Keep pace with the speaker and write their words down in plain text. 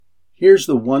Here's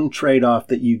the one trade-off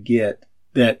that you get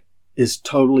that is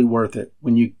totally worth it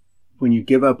when you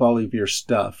give up all of your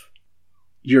stuff.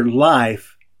 Your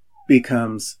life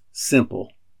becomes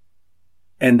simple.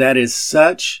 And that is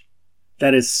such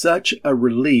a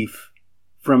relief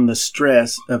from the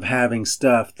stress of having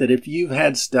stuff that if you've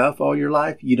had stuff all your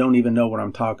life, you don't even know what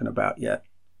I'm talking about yet.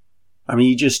 I mean,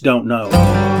 you just don't know.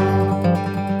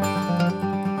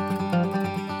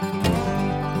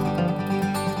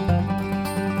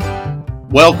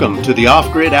 Welcome to the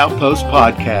Off-Grid Outpost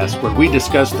podcast, where we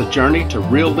discuss the journey to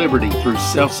real liberty through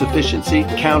self-sufficiency,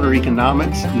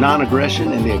 counter-economics,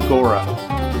 non-aggression, and the agora.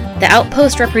 The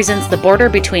Outpost represents the border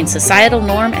between societal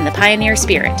norm and the pioneer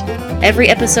spirit. Every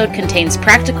episode contains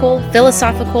practical,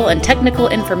 philosophical, and technical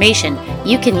information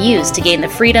you can use to gain the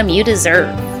freedom you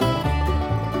deserve.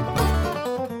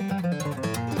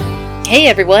 Hey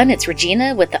everyone, it's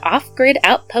Regina with the Off-Grid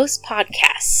Outpost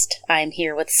podcast. I'm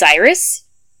here with Cyrus.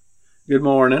 Good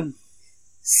morning.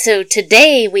 So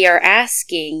today we are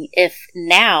asking if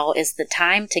now is the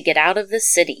time to get out of the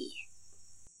city.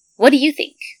 What do you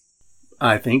think?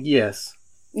 I think yes.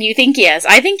 You think yes?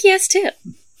 I think yes too.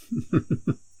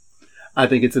 I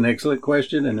think it's an excellent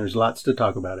question, and there's lots to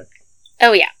talk about it.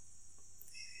 Oh yeah.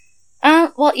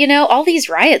 Well, all these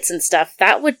riots and stuff,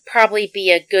 that would probably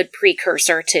be a good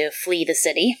precursor to flee the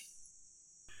city.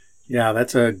 Yeah,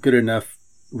 that's a good enough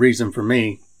reason for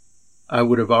me. I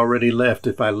would have already left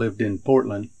if I lived in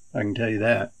Portland. I can tell you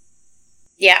that.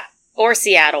 Yeah, or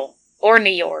Seattle, or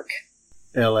New York.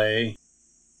 L.A.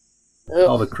 Ugh.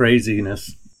 All the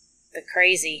craziness. The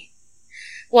crazy.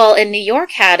 Well, and New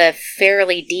York had a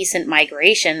fairly decent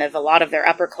migration of a lot of their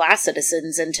upper-class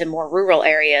citizens into more rural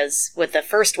areas with the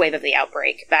first wave of the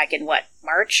outbreak back in,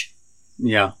 March?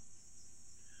 Yeah.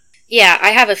 Yeah, I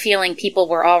have a feeling people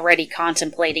were already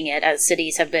contemplating it as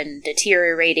cities have been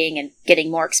deteriorating and getting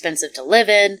more expensive to live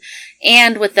in,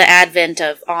 and with the advent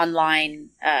of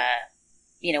online,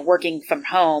 working from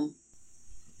home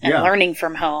and learning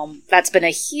from home, that's been a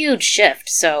huge shift.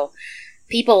 So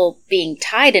people being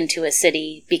tied into a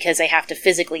city because they have to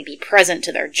physically be present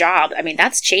to their job, I mean,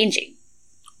 that's changing.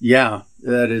 Yeah,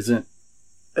 that isn't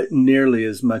nearly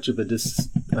as much of a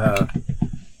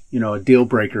deal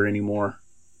breaker anymore.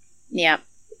 Yeah.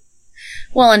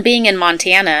 Well, and being in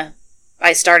Montana,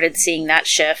 I started seeing that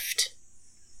shift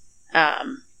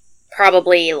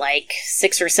probably like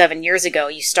 6 or 7 years ago.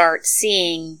 You start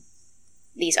seeing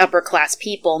these upper-class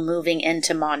people moving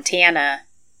into Montana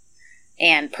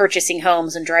and purchasing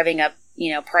homes and driving up,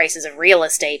 prices of real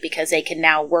estate because they can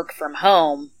now work from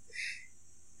home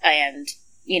and,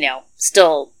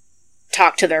 still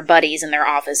talk to their buddies in their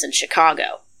office in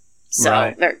Chicago. So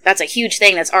right. That's a huge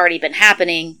thing that's already been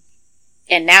happening.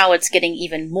 And now it's getting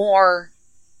even more,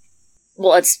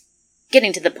 it's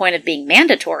getting to the point of being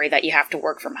mandatory that you have to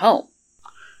work from home.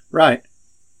 Right.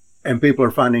 And people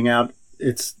are finding out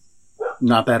it's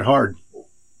not that hard.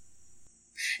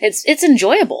 It's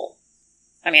enjoyable.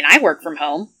 I mean, I work from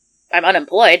home. I'm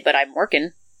unemployed, but I'm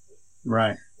working.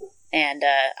 Right. And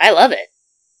I love it.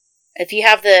 If you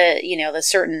have the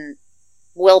certain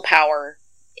willpower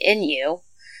in you,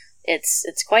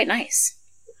 it's quite nice.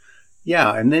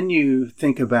 Yeah, and then you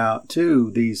think about,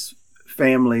 too, these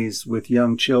families with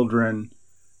young children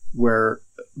where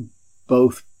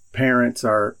both parents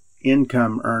are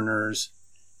income earners,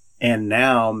 and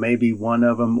now maybe one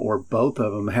of them or both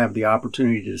of them have the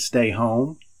opportunity to stay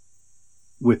home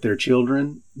with their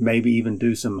children, maybe even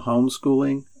do some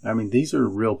homeschooling. I mean, these are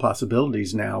real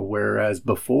possibilities now, whereas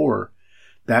before,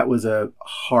 that was a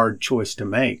hard choice to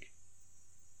make.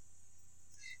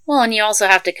 Well, and you also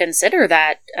have to consider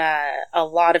that a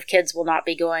lot of kids will not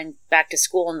be going back to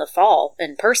school in the fall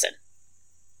in person.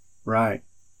 Right.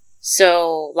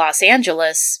 So Los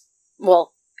Angeles,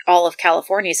 all of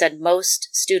California said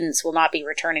most students will not be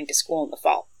returning to school in the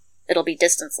fall. It'll be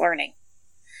distance learning.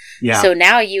 Yeah. So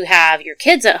now you have your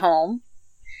kids at home,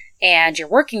 and you're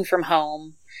working from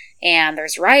home, and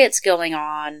there's riots going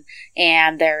on,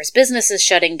 and there's businesses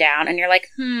shutting down, and you're like,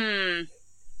 right.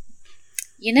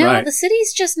 The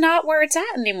city's just not where it's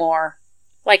at anymore,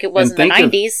 like it was in the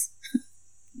 90s.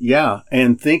 Yeah,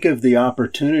 and think of the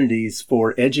opportunities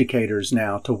for educators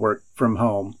now to work from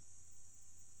home.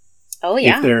 Oh,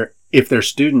 yeah. If their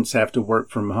students have to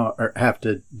work from home or have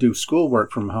to do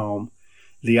schoolwork from home,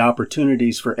 the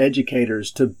opportunities for educators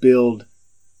to build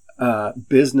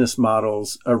business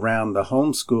models around the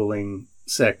homeschooling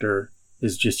sector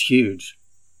is just huge.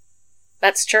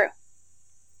 That's true.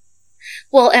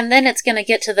 Well, and then it's going to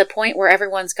get to the point where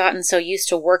everyone's gotten so used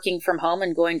to working from home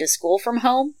and going to school from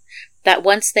home that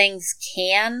once things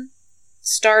can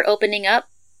start opening up,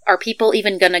 are people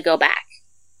even going to go back?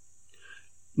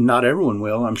 Not everyone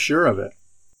will, I'm sure of it.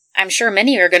 I'm sure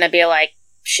many are going to be like,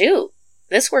 shoot,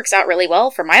 this works out really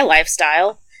well for my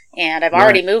lifestyle, and I've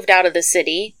already moved out of the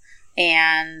city,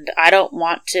 and I don't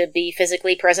want to be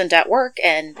physically present at work,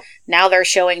 and now they're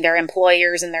showing their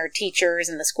employers and their teachers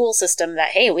and the school system that,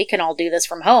 hey, we can all do this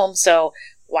from home, so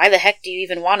why the heck do you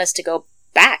even want us to go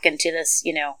back into this,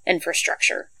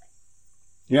 infrastructure?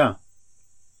 Yeah.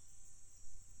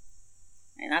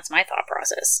 And that's my thought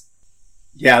process.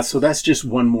 Yeah, so that's just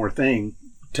one more thing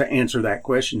to answer that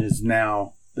question. Is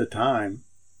now the time?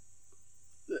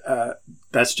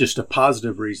 That's just a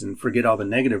positive reason. Forget all the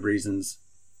negative reasons.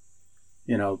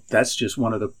 That's just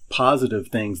one of the positive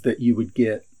things that you would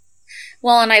get.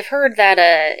 Well, and I've heard that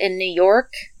in New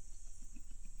York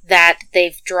that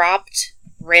they've dropped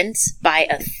rents by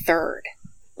a third.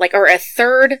 A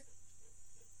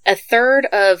third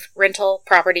of rental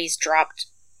properties dropped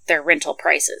their rental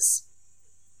prices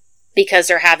because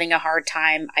they're having a hard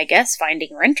time, I guess,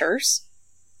 finding renters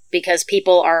because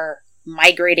people are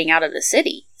migrating out of the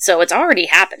city. So it's already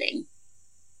happening.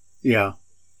 Yeah.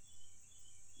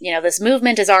 This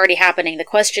movement is already happening. The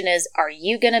question is, are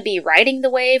you going to be riding the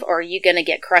wave or are you going to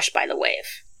get crushed by the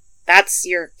wave? That's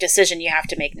your decision you have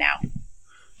to make now.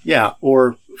 Yeah,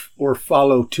 or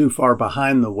follow too far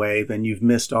behind the wave and you've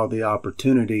missed all the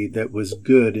opportunity that was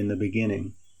good in the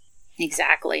beginning.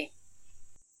 Exactly.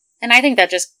 And I think that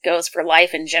just goes for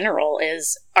life in general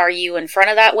is, are you in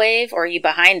front of that wave or are you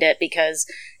behind it? Because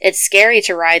it's scary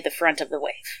to ride the front of the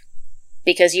wave.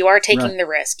 Because you are taking the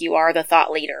risk. You are the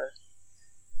thought leader.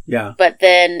 Yeah. But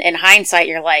then in hindsight,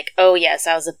 you're like, oh yes,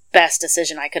 that was the best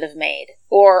decision I could have made.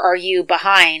 Or are you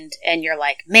behind and you're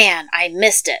like, man, I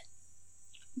missed it.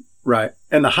 Right.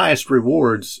 And the highest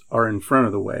rewards are in front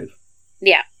of the wave.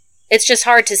 Yeah. It's just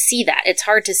hard to see that. It's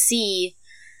hard to see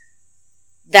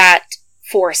that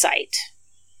foresight.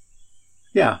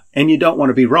 Yeah. And you don't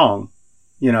want to be wrong.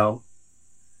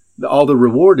 All the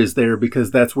reward is there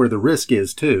because that's where the risk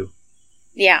is too.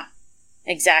 Yeah,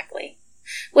 exactly.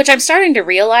 Which I'm starting to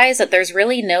realize that there's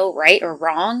really no right or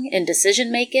wrong in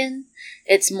decision making.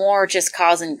 It's more just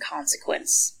cause and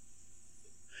consequence.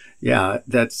 Yeah,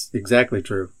 that's exactly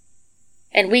true.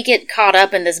 And we get caught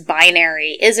up in this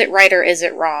binary. Is it right or is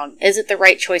it wrong? Is it the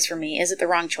right choice for me? Is it the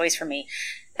wrong choice for me?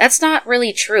 That's not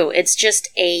really true. It's just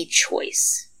a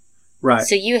choice. Right.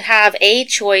 So you have a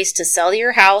choice to sell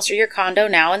your house or your condo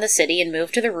now in the city and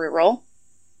move to the rural.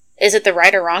 Is it the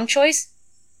right or wrong choice?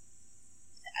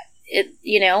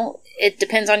 It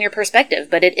depends on your perspective,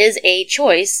 but it is a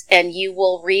choice and you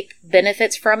will reap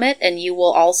benefits from it and you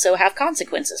will also have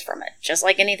consequences from it, just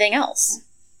like anything else.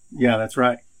 Yeah, that's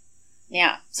right.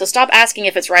 Yeah. So stop asking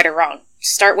if it's right or wrong.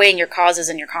 Start weighing your causes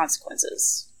and your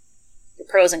consequences, your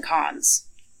pros and cons.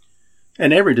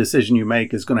 And every decision you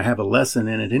make is going to have a lesson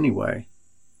in it anyway.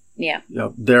 Yeah.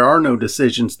 There are no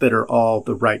decisions that are all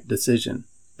the right decision.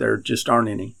 There just aren't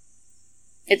any.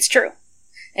 It's true.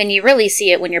 And you really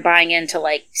see it when you're buying into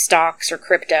like stocks or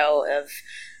crypto of,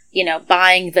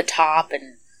 buying the top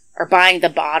or buying the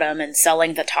bottom and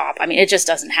selling the top. I mean, it just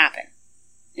doesn't happen.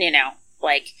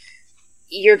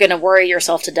 You're going to worry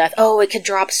yourself to death. Oh, it could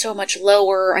drop so much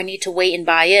lower. I need to wait and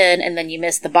buy in. And then you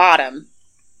miss the bottom.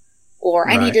 Or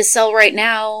I need to sell right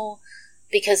now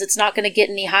because it's not going to get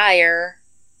any higher.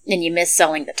 And you miss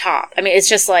selling the top. I mean, it's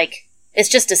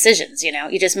just decisions,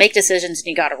 You just make decisions and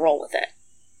you got to roll with it.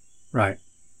 Right.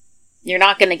 You're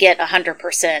not going to get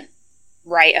 100%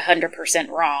 right, 100%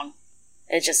 wrong.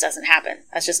 It just doesn't happen.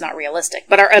 That's just not realistic.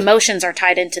 But our emotions are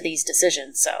tied into these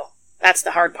decisions, so that's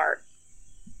the hard part.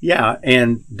 Yeah,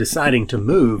 and deciding to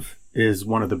move is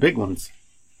one of the big ones.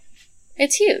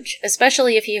 It's huge,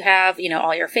 especially if you have,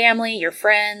 all your family, your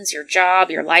friends, your job,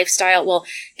 your lifestyle. Well,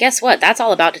 guess what? That's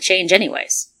all about to change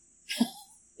anyways.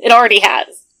 It already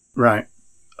has. Right.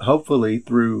 Hopefully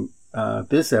through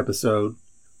this episode,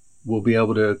 we'll be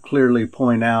able to clearly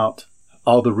point out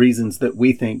all the reasons that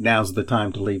we think now's the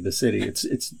time to leave the city.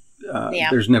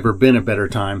 There's never been a better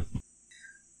time.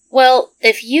 Well,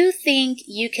 if you think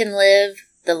you can live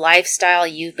the lifestyle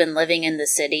you've been living in the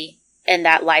city, and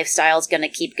that lifestyle is going to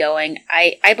keep going,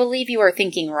 I believe you are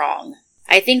thinking wrong.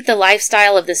 I think the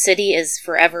lifestyle of the city is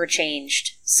forever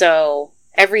changed. So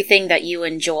everything that you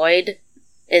enjoyed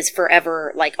is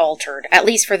forever altered, at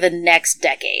least for the next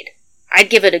decade. I'd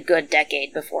give it a good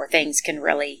decade before things can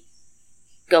really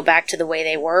go back to the way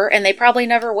they were, and they probably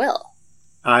never will.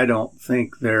 I don't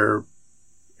think they're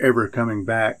ever coming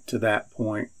back to that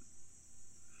point.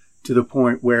 To the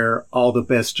point where all the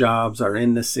best jobs are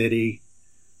in the city,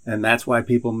 and that's why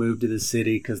people move to the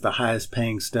city, because the highest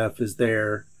paying stuff is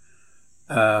there.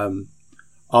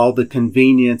 All the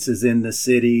convenience is in the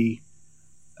city.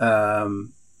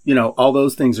 all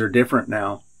those things are different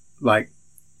now. Like,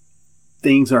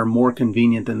 things are more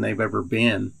convenient than they've ever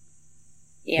been.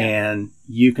 Yeah. And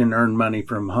you can earn money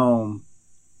from home.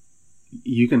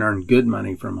 You can earn good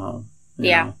money from home.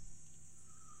 Yeah. Know?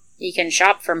 You can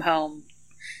shop from home.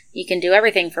 You can do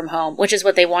everything from home, which is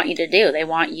what they want you to do. They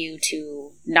want you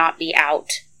to not be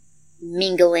out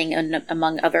mingling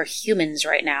among other humans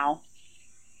right now.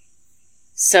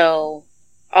 So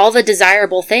all the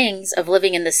desirable things of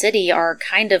living in the city are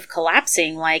kind of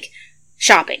collapsing, like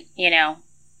shopping,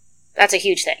 That's a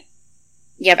huge thing.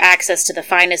 You have access to the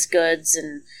finest goods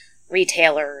and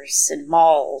retailers and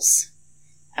malls,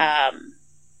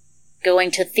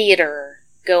 going to theater,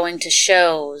 going to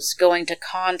shows, going to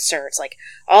concerts, like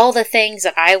all the things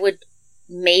that I would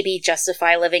maybe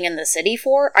justify living in the city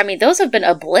for. I mean, those have been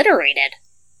obliterated.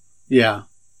 Yeah.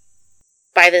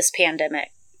 By this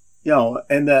pandemic.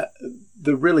 And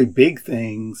the really big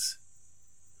things,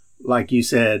 like you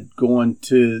said, going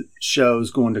to shows,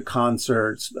 going to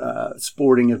concerts,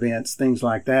 sporting events, things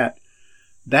like that.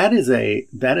 That is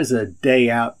a day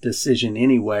out decision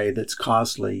anyway. That's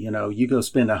costly. You go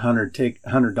spend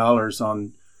 $100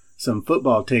 on some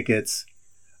football tickets.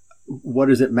 What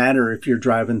does it matter if you're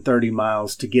driving 30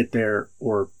 miles to get there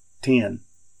or 10?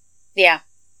 Yeah,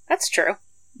 that's true.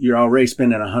 You're already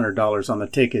spending $100 on the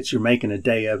tickets. You're making a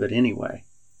day of it anyway.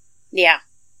 Yeah.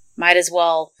 Might as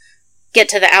well get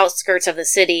to the outskirts of the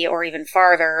city or even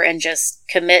farther and just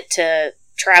commit to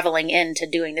traveling into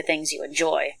doing the things you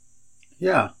enjoy.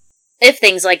 Yeah. If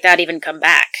things like that even come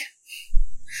back.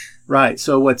 Right.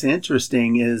 So what's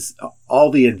interesting is all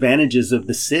the advantages of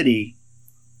the city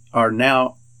are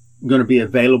now going to be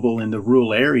available in the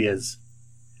rural areas,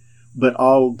 but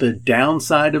all the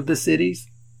downside of the cities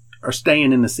are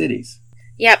staying in the cities.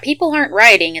 Yeah, people aren't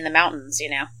rioting in the mountains,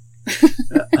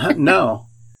 No.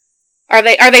 Are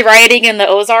they rioting in the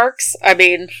Ozarks? I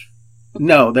mean...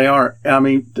 No, they aren't. I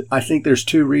mean, I think there's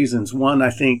two reasons. One, I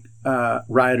think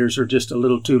rioters are just a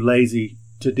little too lazy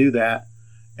to do that.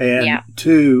 And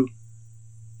two,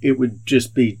 it would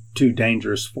just be too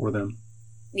dangerous for them.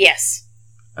 Yes.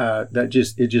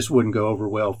 It just wouldn't go over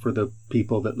well for the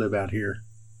people that live out here.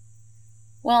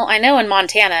 Well, I know in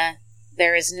Montana,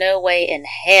 there is no way in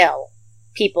hell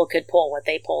people could pull what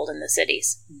they pulled in the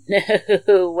cities.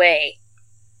 No way.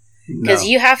 Because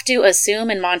you have to assume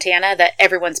in Montana that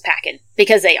everyone's packing.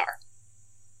 Because they are.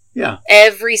 Yeah.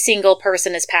 Every single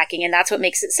person is packing, and that's what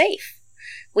makes it safe.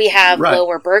 We have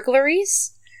lower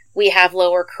burglaries. We have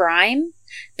lower crime.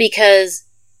 Because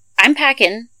I'm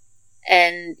packing,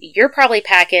 and you're probably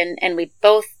packing, and we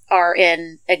both are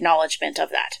in acknowledgement of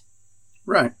that.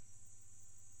 Right.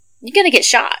 You're going to get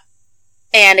shot.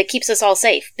 And it keeps us all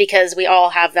safe, because we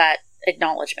all have that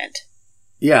acknowledgement.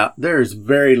 Yeah, there's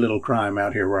very little crime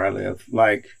out here where I live.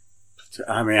 Like,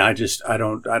 I mean, I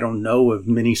don't know of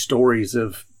many stories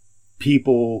of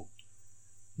people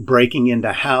breaking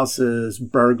into houses,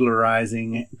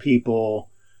 burglarizing people,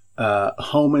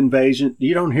 home invasion.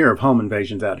 You don't hear of home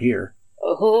invasions out here.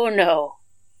 Oh, no.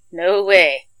 No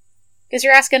way. Because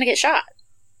your ass going to get shot.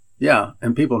 Yeah,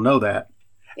 and people know that.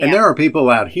 Yeah. And there are people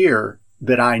out here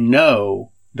that I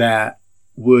know that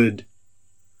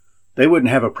they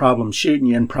wouldn't have a problem shooting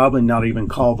you and probably not even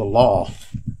call the law.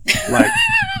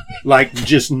 Like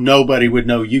just nobody would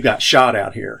know you got shot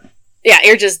out here. Yeah,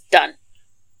 you're just done.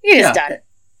 You're just done.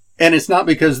 And it's not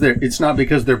because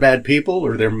they're bad people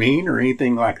or they're mean or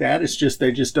anything like that. It's just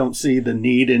they just don't see the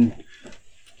need in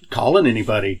calling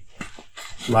anybody.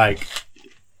 Like,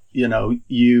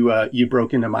 you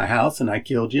broke into my house and I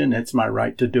killed you and it's my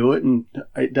right to do it, and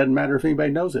it doesn't matter if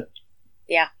anybody knows it.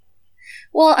 Yeah.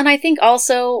 Well, and I think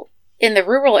also in the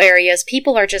rural areas,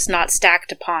 people are just not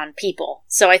stacked upon people.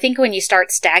 So I think when you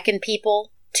start stacking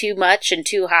people too much and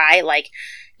too high, like,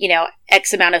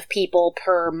 X amount of people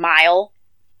per mile,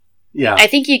 yeah, I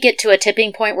think you get to a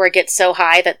tipping point where it gets so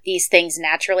high that these things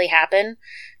naturally happen.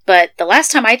 But the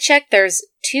last time I checked, there's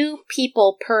 2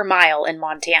 people per mile in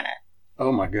Montana.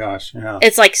 Oh my gosh, yeah.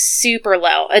 It's like super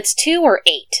low. It's 2 or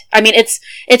 8. I mean, it's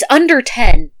under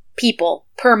 10 people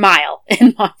per mile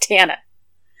in Montana.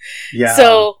 Yeah.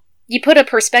 So you put a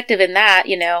perspective in that,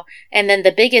 and then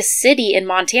the biggest city in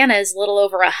Montana is a little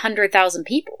over 100,000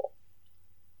 people.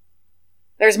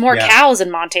 There's more cows in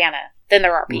Montana than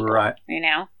there are people. Right.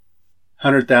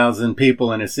 100,000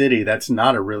 people in a city, that's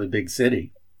not a really big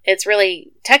city. It's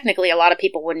really, technically, a lot of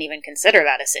people wouldn't even consider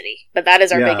that a city, but that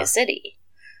is our biggest city.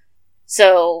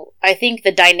 So I think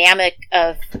the dynamic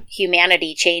of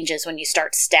humanity changes when you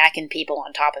start stacking people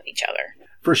on top of each other.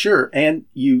 For sure. And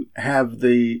you have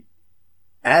the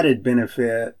added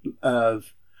benefit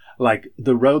of, like,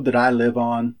 the road that I live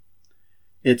on,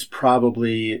 it's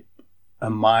probably a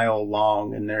mile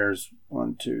long, and there's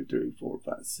 1, 2, 3, 4,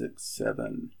 5, 6,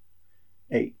 7,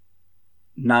 8,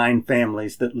 9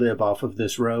 families that live off of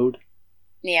this road.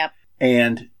 Yeah.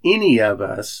 And any of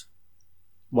us,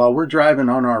 while we're driving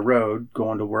on our road,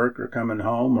 going to work or coming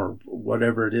home or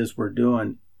whatever it is we're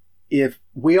doing, if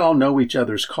we all know each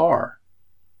other's car,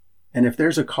 and if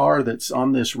there's a car that's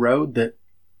on this road that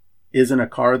isn't a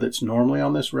car that's normally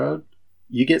on this road,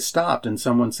 you get stopped and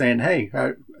someone's saying, hey,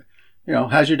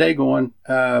 how's your day going?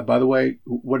 By the way,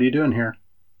 what are you doing here?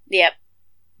 Yep.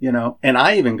 And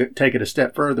I even take it a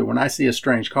step further. When I see a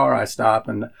strange car, I stop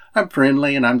and I'm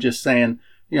friendly and I'm just saying,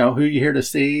 who you here to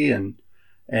see, and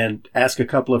ask a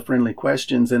couple of friendly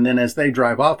questions. And then as they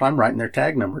drive off, I'm writing their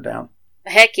tag number down.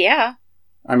 Heck yeah.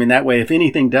 I mean, that way, if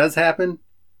anything does happen,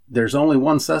 there's only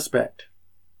one suspect.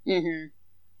 Mm-hmm.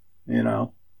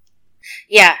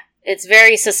 Yeah, it's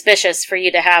very suspicious for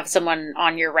you to have someone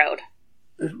on your road.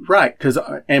 Right,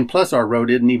 and plus our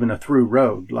road isn't even a through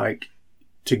road. Like,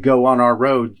 to go on our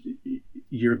road,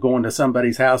 you're going to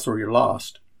somebody's house or you're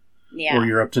lost. Yeah, or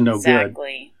you're up to no good.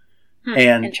 Exactly.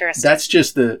 And interesting. That's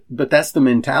just that's the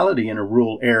mentality in a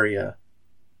rural area,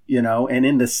 and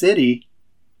in the city,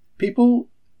 people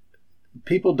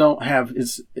don't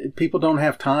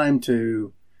have time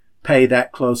to pay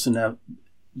that close enough,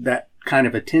 that kind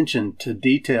of attention to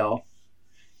detail,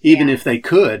 even if they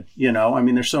could. I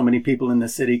mean, there's so many people in the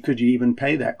city. Could you even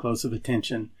pay that close of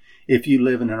attention? If you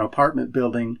live in an apartment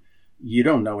building, you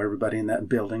don't know everybody in that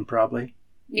building, probably.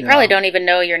 You probably don't even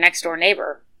know your next door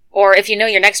neighbor. Or if you know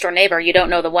your next door neighbor, you don't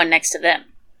know the one next to them.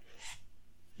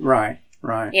 Right.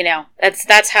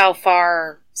 That's how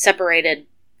far separated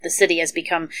the city has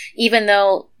become. Even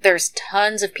though there's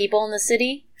tons of people in the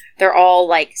city, they're all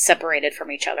like separated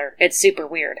from each other. It's super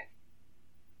weird.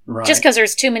 Right. Just because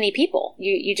there's too many people.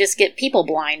 You just get people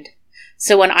blind.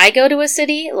 So when I go to a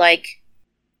city, like,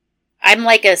 I'm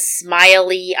like a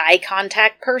smiley eye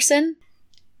contact person.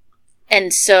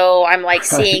 And so I'm like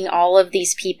seeing all of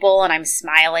these people and I'm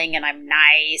smiling and I'm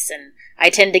nice, and I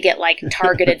tend to get like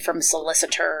targeted from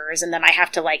solicitors, and then I have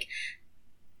to like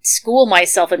school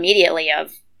myself immediately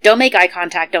of don't make eye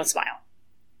contact, don't smile.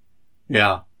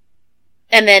 Yeah.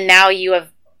 And then now you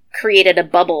have created a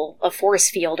bubble, a force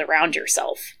field around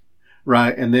yourself.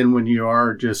 Right. And then when you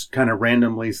are just kind of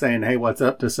randomly saying, hey, what's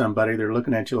up to somebody, they're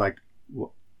looking at you like,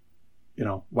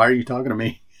 why are you talking to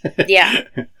me? Yeah.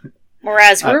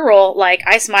 Whereas rural, like,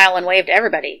 I smile and wave to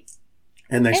everybody.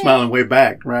 And they smile and wave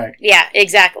back, right. Yeah,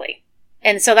 exactly.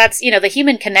 And so that's, the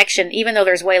human connection, even though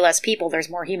there's way less people, there's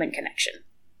more human connection.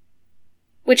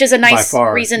 Which is a nice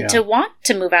reason to want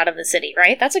to move out of the city,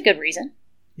 right? That's a good reason.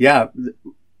 Yeah.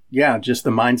 Yeah, just the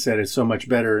mindset is so much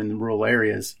better in the rural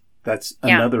areas. That's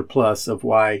another plus of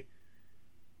why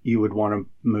you would want to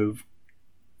move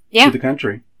to the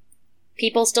country.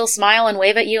 People still smile and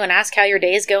wave at you and ask how your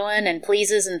day is going, and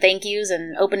pleases and thank yous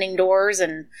and opening doors,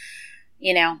 and,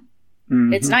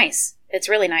 It's nice. It's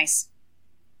really nice.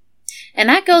 And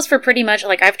that goes for pretty much,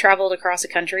 like, I've traveled across the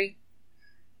country,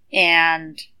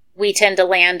 and we tend to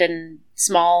land in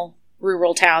small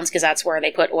rural towns because that's where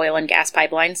they put oil and gas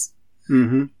pipelines.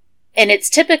 Mm-hmm. And it's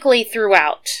typically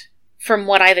throughout, from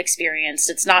what I've experienced.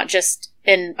 It's not just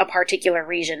in a particular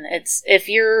region. It's if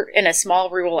you're in a small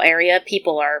rural area,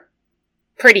 people are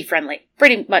pretty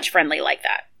much friendly like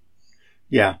that.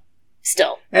 Yeah.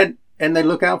 Still. And they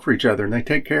look out for each other and they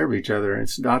take care of each other.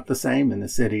 It's not the same in the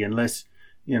city unless,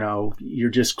 you're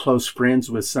just close friends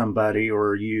with somebody,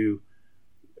 or you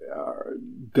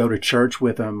go to church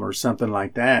with them or something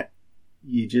like that.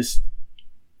 You just,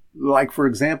 like, for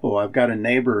example, I've got a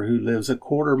neighbor who lives a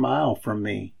quarter mile from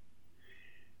me,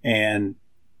 and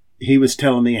he was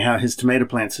telling me how his tomato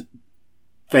plants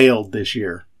failed this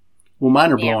year. Well,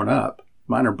 mine are blowing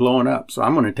up. So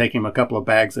I'm going to take him a couple of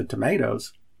bags of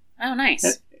tomatoes. Oh,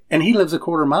 nice. And he lives a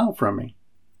quarter mile from me.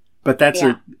 But that's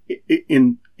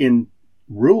in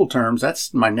rural terms,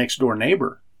 that's my next door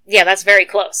neighbor. Yeah, that's very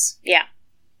close. Yeah.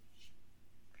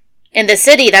 In the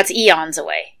city, that's eons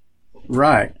away.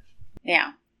 Right.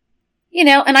 Yeah.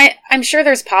 And I'm sure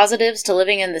there's positives to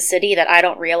living in the city that I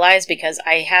don't realize because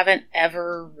I haven't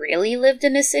ever really lived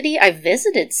in a city. I've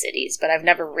visited cities, but I've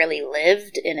never really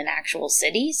lived in an actual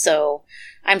city. So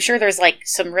I'm sure there's like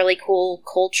some really cool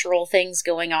cultural things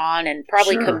going on, and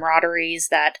probably camaraderies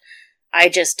that I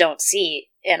just don't see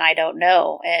and I don't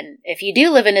know. And if you do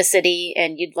live in a city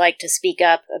and you'd like to speak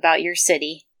up about your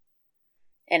city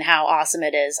and how awesome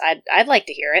it is, I'd like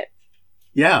to hear it.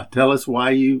 Yeah, tell us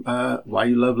why you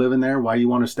love living there, why you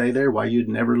want to stay there, why you'd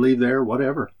never leave there,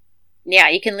 whatever. Yeah,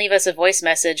 you can leave us a voice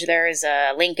message. There is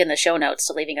a link in the show notes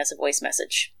to leaving us a voice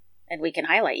message, and we can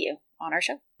highlight you on our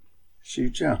show.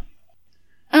 Shoot, yeah.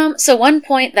 So one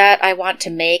point that I want to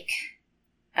make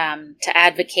to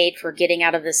advocate for getting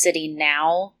out of the city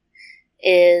now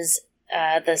is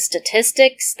the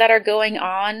statistics that are going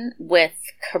on with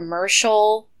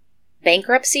commercial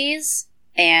bankruptcies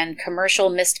and commercial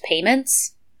missed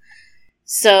payments.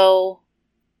 So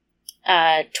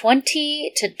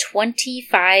 20 to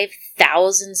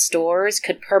 25,000 stores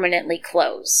could permanently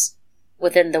close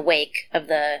within the wake of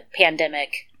the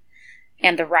pandemic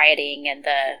and the rioting and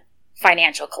the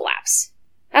financial collapse.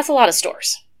 That's a lot of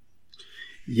stores.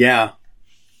 Yeah,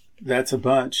 that's a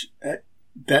bunch.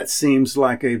 That seems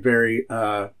like a very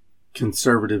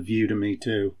conservative view to me,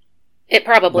 too. It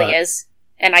probably is.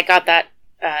 And I got that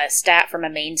stat from a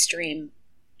mainstream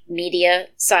media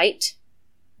site,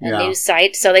 news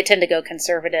site, so they tend to go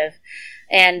conservative.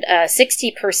 And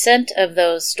 60% of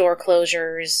those store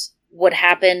closures would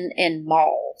happen in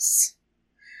malls.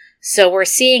 So we're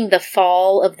seeing the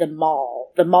fall of the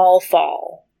mall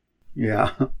fall.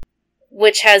 Yeah.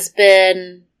 Which has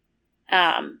been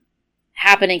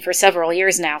happening for several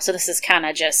years now. So this is kind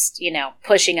of just,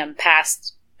 pushing them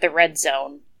past the red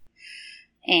zone.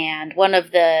 And one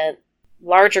of the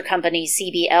larger companies,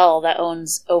 CBL, that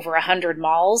owns over 100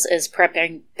 malls, is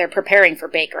preparing for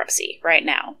bankruptcy right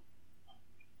now.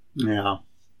 Yeah.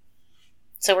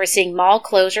 So we're seeing mall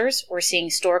closures. We're seeing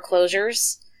store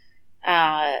closures.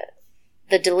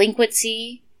 The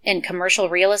delinquency in commercial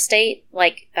real estate,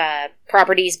 like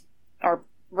properties or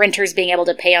renters being able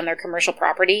to pay on their commercial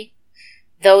property,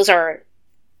 those are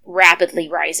rapidly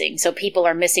rising. So people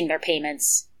are missing their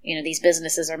payments. These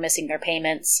businesses are missing their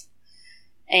payments.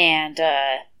 And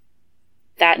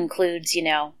that includes,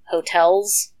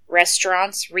 hotels,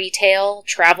 restaurants, retail,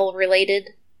 travel-related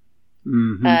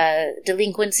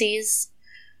delinquencies.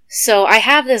 So I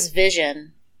have this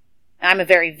vision. I'm a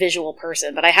very visual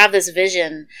person, but I have this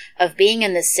vision of being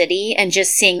in the city and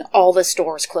just seeing all the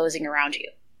stores closing around you.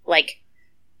 Like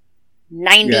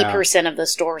 90% of the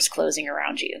stores closing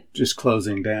around you. Just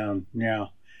closing down, yeah.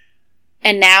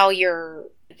 And now you're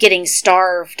getting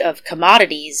starved of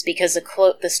commodities because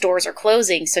the stores are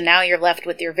closing, so now you're left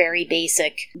with your very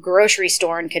basic grocery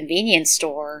store and convenience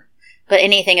store, but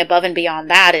anything above and beyond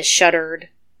that is shuttered.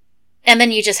 And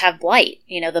then you just have blight.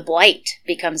 The blight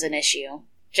becomes an issue.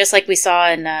 Just like we saw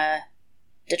in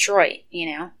Detroit,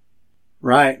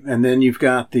 Right. And then you've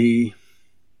got the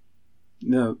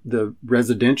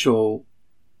residential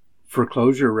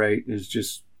foreclosure rate is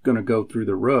just going to go through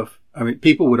the roof. I mean,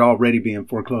 people would already be in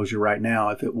foreclosure right now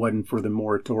if it wasn't for the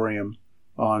moratorium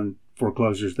on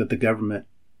foreclosures that the government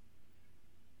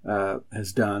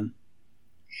has done.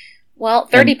 Well,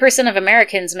 30% of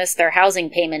Americans missed their housing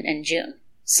payment in June.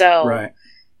 So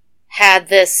had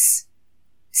this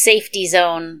safety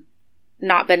zone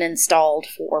not been installed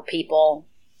for people,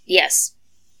 yes,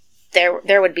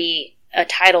 there would be a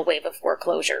tidal wave of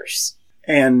foreclosures.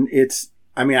 And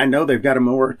I know they've got a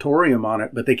moratorium on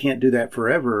it, but they can't do that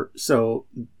forever. So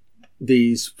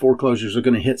these foreclosures are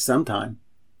going to hit sometime.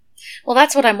 Well,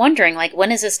 that's what I'm wondering. Like,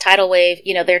 when is this tidal wave?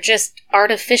 They're just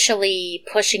artificially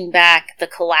pushing back the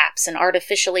collapse and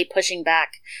artificially pushing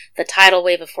back the tidal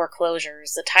wave of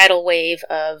foreclosures, the tidal wave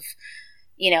of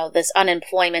this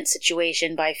unemployment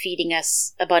situation by feeding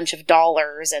us a bunch of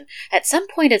dollars. And at some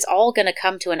point, it's all going to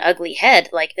come to an ugly head.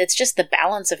 Like, it's just the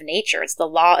balance of nature. It's the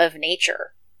law of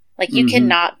nature. Like, you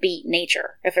cannot beat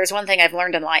nature. If there's one thing I've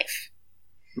learned in life.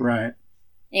 Right.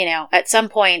 At some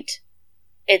point,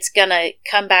 it's going to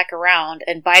come back around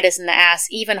and bite us in the ass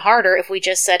even harder if we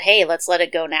just said, hey, let's let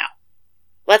it go now.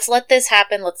 Let's let this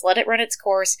happen. Let's let it run its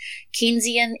course.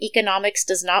 Keynesian economics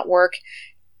does not work.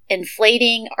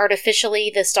 Inflating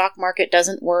artificially the stock market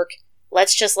doesn't work.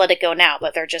 Let's just let it go now.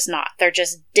 But they're just not. They're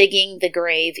just digging the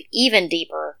grave even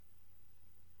deeper.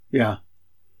 Yeah.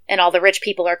 And all the rich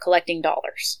people are collecting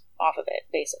dollars off of it,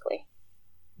 basically.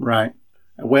 Right.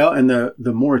 Well, and the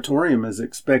moratorium is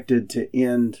expected to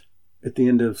end at the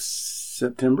end of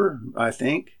September, I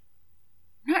think.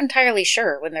 I'm not entirely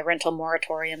sure when the rental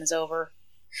moratorium is over.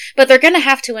 But they're going to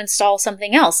have to install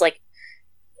something else. Like,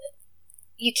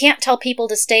 you can't tell people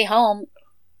to stay home,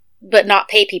 but not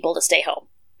pay people to stay home,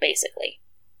 basically.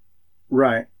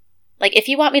 Right. Like, if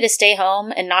you want me to stay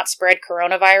home and not spread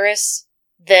coronavirus,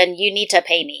 then you need to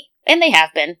pay me. And they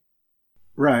have been.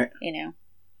 Right.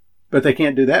 But they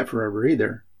can't do that forever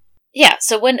either. Yeah,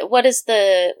 so what does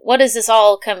this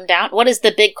all come down? What is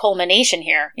the big culmination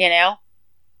here,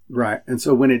 Right. And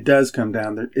so when it does come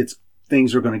down,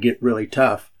 things are going to get really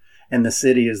tough. And the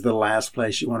city is the last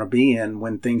place you want to be in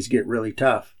when things get really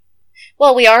tough.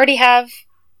 Well, we already have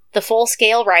the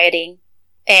full-scale rioting,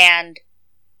 and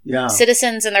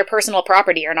citizens and their personal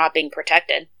property are not being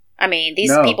protected. I mean,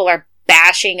 these people are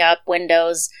bashing up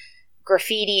windows,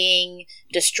 graffitiing,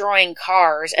 destroying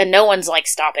cars, and no one's like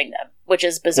stopping them, which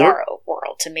is bizarro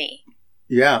world to me.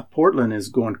 Yeah, Portland is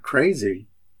going crazy.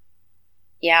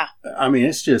 Yeah. I mean,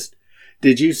 it's just,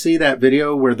 did you see that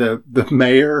video where the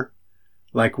mayor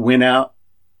like went out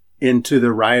into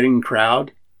the rioting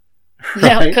crowd?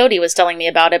 Right? No, Cody was telling me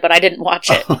about it, but I didn't watch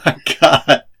it. Oh my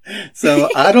God. So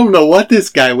I don't know what this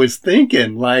guy was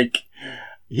thinking. Like,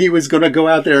 he was going to go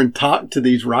out there and talk to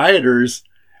these rioters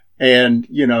and,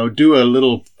 you know, do a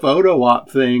little photo op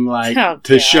thing, like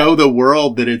to show the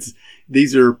world that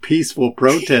these are peaceful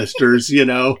protesters, you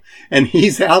know, and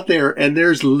he's out there and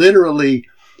there's literally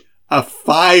a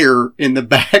fire in the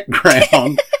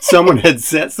background. Someone had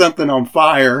set something on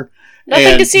fire.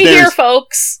 Nothing to see here,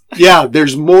 folks. Yeah,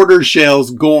 there's mortar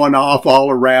shells going off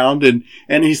all around, and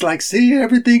he's like, "See,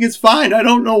 everything is fine. I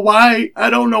don't know why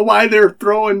they're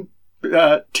throwing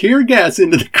tear gas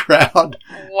into the crowd."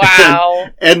 Wow.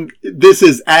 And this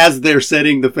is as they're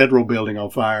setting the federal building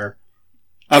on fire.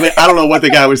 I mean, I don't know what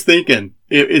the guy was thinking.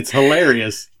 It's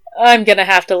hilarious. I'm gonna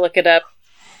have to look it up.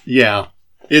 Yeah,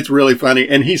 it's really funny,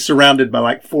 and he's surrounded by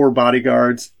like 4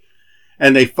 bodyguards.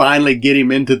 And they finally get him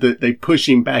they push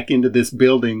him back into this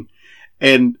building.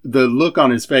 And the look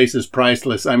on his face is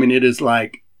priceless. I mean, it is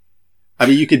like,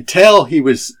 you could tell he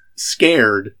was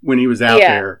scared when he was out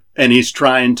there and he's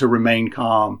trying to remain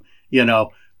calm, you know,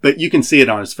 but you can see it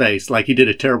on his face. Like he did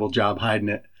a terrible job hiding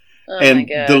it. Oh and my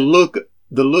God.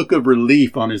 the look of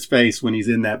relief on his face when he's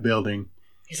in that building.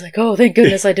 He's like, "Oh, thank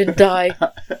goodness I didn't die."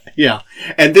 Yeah.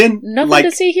 And then nothing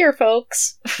to see here,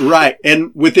 folks. Right.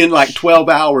 And within like 12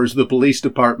 hours, the police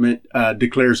department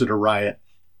declares it a riot.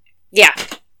 Yeah.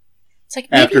 It's like,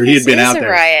 maybe after he had been out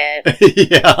there. Riot.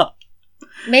 Yeah.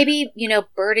 Maybe, you know,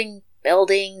 burning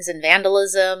buildings and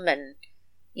vandalism and,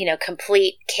 you know,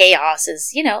 complete chaos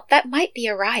is, you know, that might be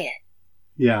a riot.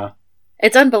 Yeah.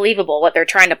 It's unbelievable what they're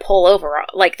trying to pull over.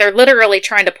 Like, they're literally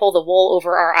trying to pull the wool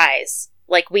over our eyes.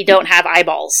 Like, we don't have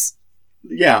eyeballs.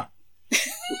 Yeah.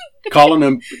 Calling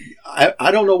them, I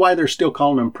don't know why they're still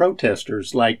calling them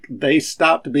protesters. Like, they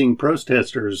stopped being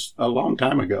protesters a long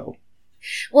time ago.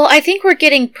 Well, I think we're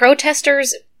getting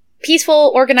protesters,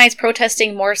 peaceful, organized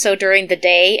protesting more so during the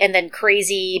day, and then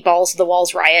crazy balls to the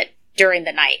walls riot during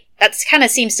the night. That's kind of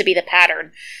seems to be the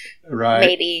pattern.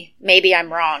 Right. Maybe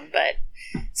I'm wrong, but...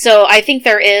 So I think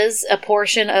there is a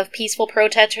portion of peaceful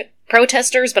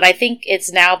protesters, but I think it's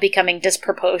now becoming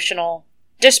disproportional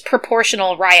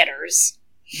rioters.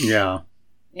 Yeah.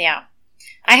 Yeah.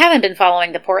 I haven't been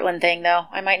following the Portland thing, though.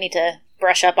 I might need to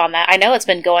brush up on that. I know it's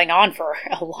been going on for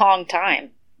a long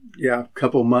time. Yeah, a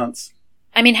couple months.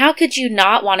 I mean, how could you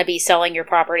not want to be selling your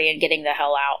property and getting the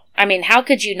hell out? I mean, how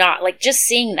could you not? Like, just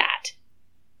seeing that.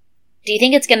 Do you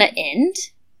think it's going to end?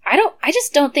 I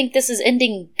just don't think this is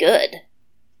ending good.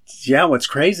 Yeah, what's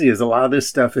crazy is a lot of this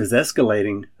stuff is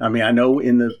escalating. I mean, I know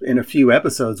in a few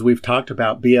episodes we've talked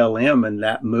about BLM and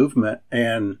that movement,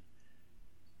 and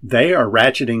they are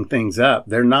ratcheting things up.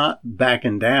 They're not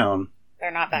backing down.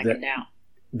 They're not backing down.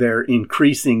 They're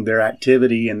increasing their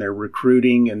activity and they're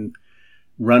recruiting and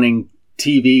running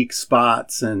TV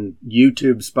spots and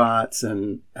YouTube spots,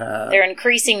 and they're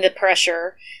increasing the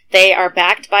pressure. They are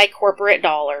backed by corporate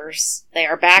dollars. They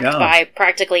are backed by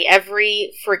practically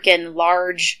every freaking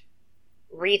large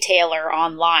retailer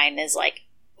online is like,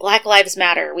 Black Lives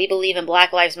Matter. We believe in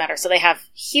Black Lives Matter. So they have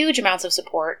huge amounts of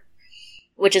support,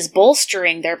 which is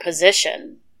bolstering their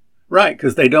position. Right,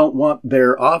 because they don't want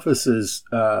their offices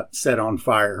set on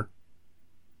fire.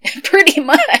 Pretty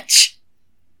much.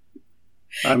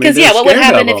 Because, what would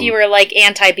happen if you were like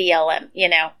anti-BLM, you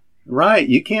know? Right,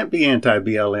 you can't be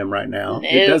anti-BLM right now. No,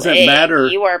 it doesn't matter.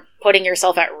 You are putting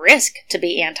yourself at risk to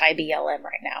be anti-BLM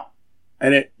right now.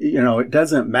 And it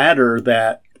doesn't matter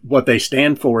that what they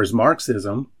stand for is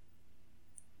Marxism.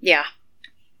 Yeah,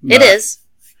 it is.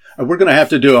 We're going to have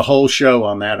to do a whole show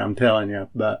on that, I'm telling you.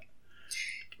 But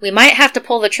we might have to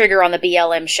pull the trigger on the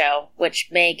BLM show, which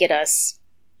may get us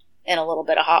in a little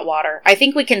bit of hot water. I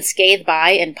think we can scathe by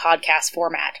in podcast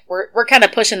format. We're kind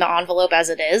of pushing the envelope as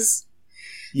it is.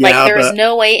 Yeah, there's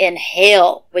no way in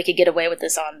hell we could get away with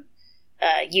this on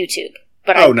YouTube.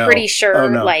 But I'm pretty sure,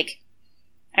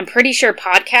 I'm pretty sure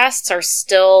podcasts are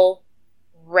still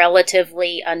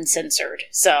relatively uncensored.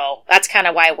 So that's kind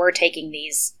of why we're taking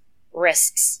these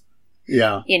risks.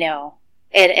 Yeah. You know,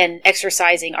 and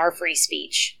exercising our free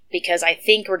speech. Because I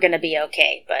think we're going to be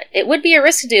okay. But it would be a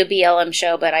risk to do a BLM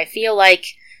show, but I feel like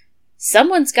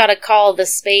someone's got to call the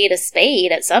spade a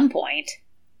spade at some point.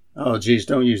 Oh, geez,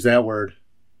 don't use that word.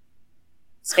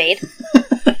 Spade?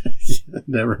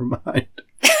 Never mind.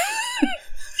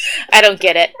 I don't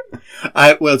get it.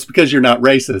 Well, it's because you're not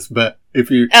racist, but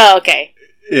if you, Oh, okay.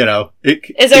 you know,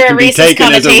 Is there a racist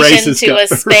connotation to a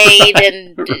spade right,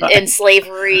 and right. in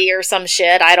slavery or some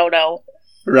shit? I don't know.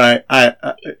 Right.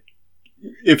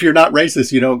 If you're not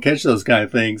racist, you don't catch those kind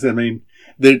of things. I mean,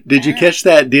 did you catch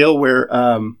that deal where,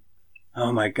 oh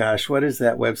my gosh, what is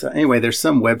that website? Anyway, there's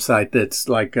some website that's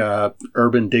like a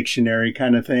Urban Dictionary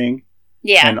kind of thing.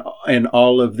 Yeah. And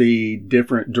all of the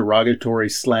different derogatory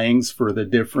slangs for the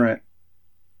different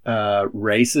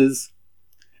races.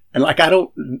 And like, I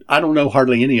don't know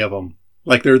hardly any of them.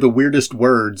 Like, they're the weirdest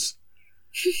words.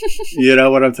 You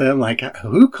know what I'm saying? Like,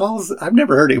 I've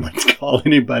never heard anyone call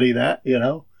anybody that, you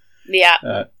know?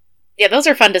 Yeah. Yeah, those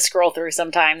are fun to scroll through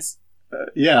sometimes.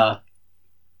 Yeah.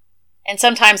 And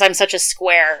sometimes I'm such a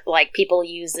square, like, people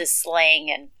use this slang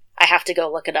and I have to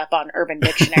go look it up on Urban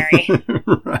Dictionary.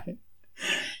 Right.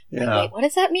 Yeah. Wait, what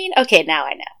does that mean? Okay, now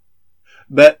I know.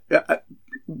 But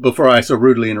before I so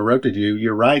rudely interrupted you,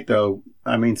 you're right, though.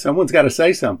 I mean, someone's got to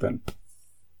say something.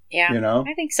 Yeah. You know?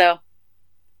 I think so.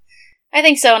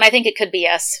 And I think it could be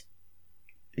us.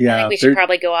 Yeah. I think we should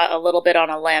probably go out a little bit on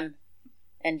a limb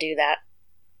and do that.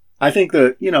 I think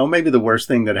maybe the worst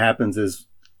thing that happens is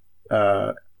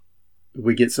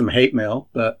we get some hate mail,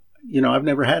 but, I've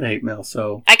never had hate mail,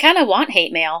 so. I kind of want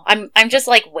hate mail. I'm just,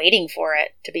 like, waiting for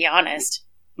it, to be honest.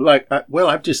 Like, I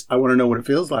want to know what it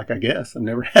feels like, I guess. I've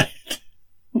never had it.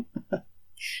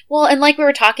 Well, and like we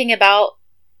were talking about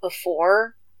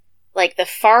before, like, the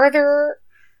farther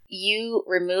you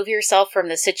remove yourself from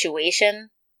the situation,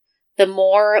 the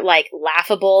more, like,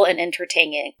 laughable and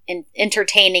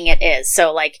entertaining it is.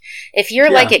 So, like, if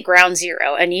you're like at ground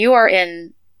zero and you are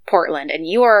in Portland and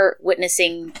you are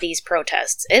witnessing these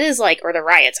protests, it is like, or the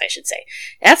riots, I should say,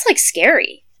 that's like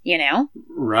scary, you know?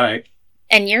 Right.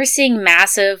 And you're seeing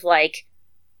massive, like,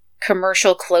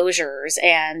 commercial closures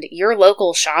and your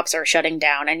local shops are shutting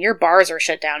down and your bars are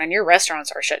shut down and your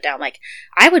restaurants are shut down. Like,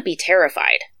 I would be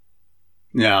terrified.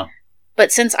 Yeah.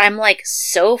 But since I'm, like,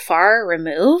 so far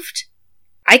removed,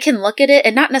 I can look at it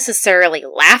and not necessarily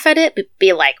laugh at it, but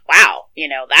be like, wow,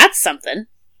 that's something.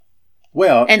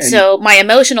 Well, and so my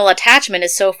emotional attachment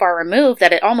is so far removed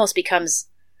that it almost becomes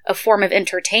a form of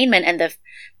entertainment. And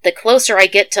the closer I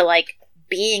get to, like,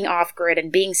 being off grid and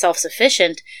being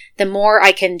self-sufficient, the more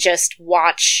I can just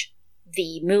watch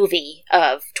the movie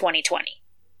of 2020.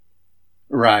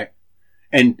 Right.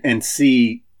 And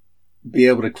be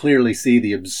able to clearly see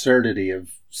the absurdity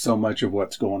of so much of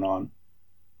what's going on.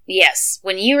 Yes.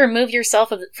 When you remove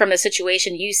yourself from the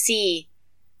situation, you see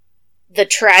the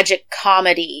tragic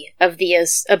comedy of the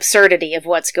absurdity of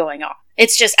what's going on.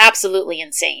 It's just absolutely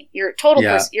insane. Your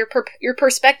your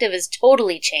perspective is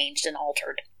totally changed and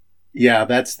altered. Yeah,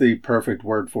 that's the perfect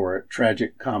word for it.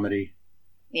 Tragic comedy.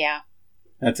 Yeah.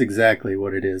 That's exactly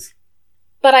what it is.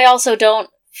 But I also don't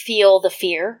feel the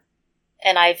fear,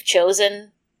 and I've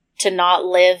chosen to not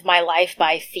live my life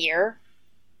by fear,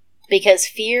 because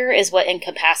fear is what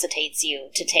incapacitates you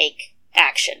to take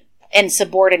action and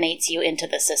subordinates you into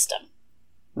the system.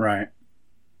 Right.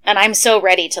 And I'm so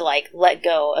ready to, like, let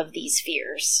go of these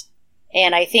fears.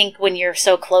 And I think when you're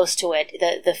so close to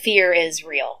it, the fear is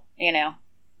real,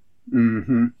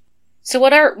 Mm-hmm. So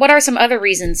what are some other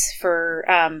reasons for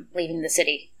leaving the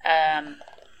city?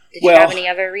 Did you have any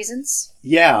other reasons?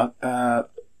 Yeah. I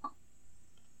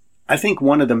think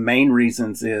one of the main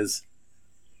reasons is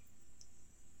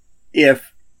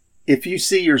if you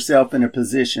see yourself in a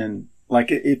position, like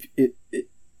if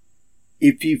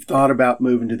you've thought about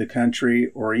moving to the country,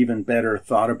 or even better,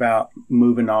 thought about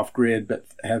moving off grid, but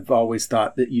have always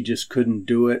thought that you just couldn't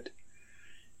do it,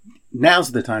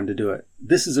 now's the time to do it.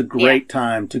 This is a great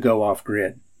time to go off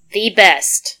grid. The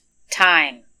best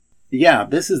time. Yeah,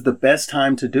 this is the best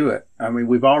time to do it. I mean,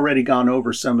 we've already gone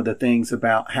over some of the things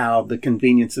about how the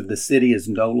convenience of the city is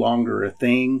no longer a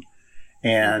thing,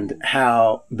 and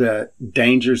how the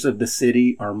dangers of the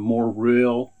city are more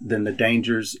real than the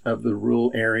dangers of the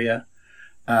rural area.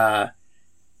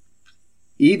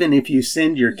 Even if you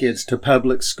send your kids to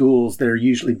public schools, they're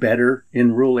usually better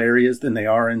in rural areas than they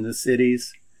are in the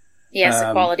cities. Yes,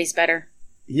 the quality's better.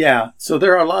 Yeah, so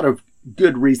there are a lot of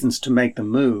good reasons to make the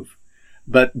move.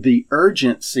 But the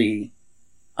urgency,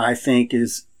 I think,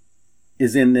 is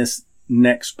in this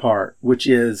next part, which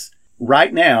is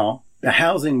right now, the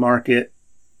housing market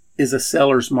is a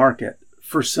seller's market.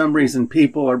 For some reason,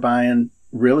 people are buying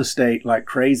real estate like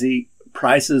crazy.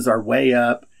 Prices are way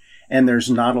up, and there's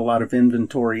not a lot of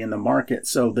inventory in the market.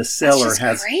 So the seller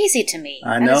That's crazy to me.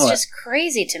 I know That's just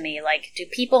crazy to me. Like, do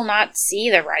people not see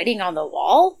the writing on the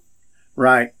wall?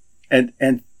 Right.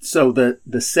 And so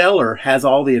the seller has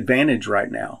all the advantage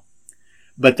right now.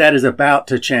 But that is about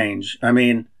to change. I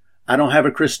mean, I don't have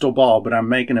a crystal ball, but I'm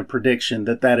making a prediction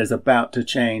that that is about to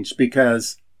change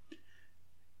because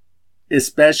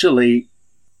especially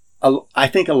I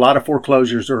think a lot of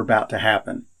foreclosures are about to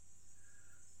happen.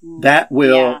 That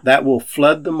will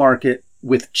flood the market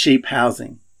with cheap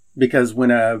housing because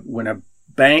when a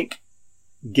bank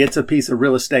gets a piece of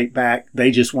real estate back,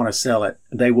 they just want to sell it.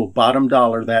 They will bottom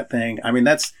dollar that thing. I mean,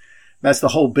 that's the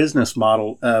whole business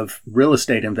model of real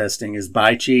estate investing is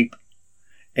buy cheap,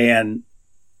 and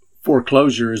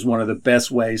foreclosure is one of the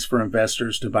best ways for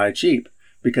investors to buy cheap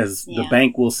because the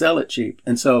bank will sell it cheap.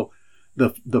 And so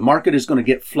the market is going to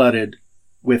get flooded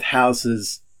with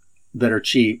houses that are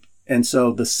cheap. And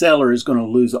so the seller is going to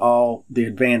lose all the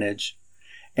advantage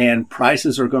and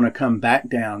prices are going to come back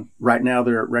down. Right now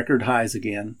they're at record highs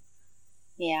again.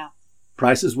 Yeah.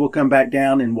 Prices will come back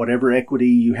down and whatever equity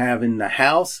you have in the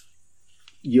house,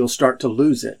 you'll start to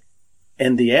lose it.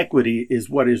 And the equity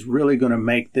is what is really going to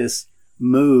make this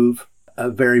move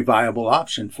a very viable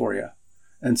option for you.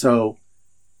 And so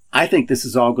I think this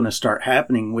is all going to start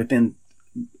happening within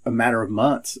a matter of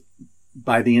months.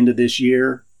 By the end of this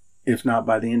year, if not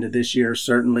by the end of this year,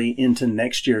 certainly into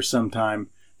next year sometime,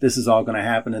 this is all going to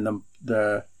happen and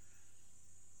the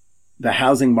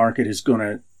housing market is going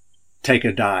to take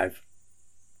a dive.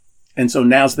 And so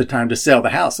now's the time to sell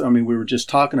the house. I mean, we were just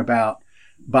talking about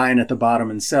buying at the bottom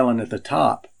and selling at the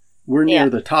top. We're near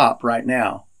the top right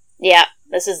now. Yeah,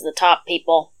 this is the top,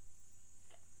 people.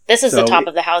 This is the top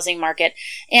of the housing market.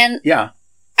 And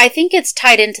I think it's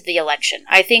tied into the election.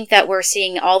 I think that we're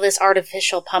seeing all this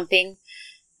artificial pumping.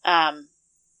 And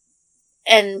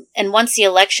once the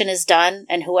election is done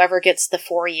and whoever gets the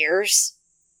 4 years,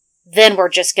 then we're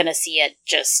just going to see it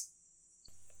just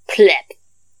plip.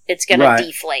 It's going to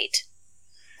deflate.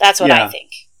 That's what I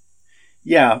think.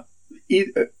 Yeah.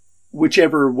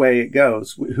 Whichever way it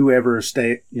goes, whoever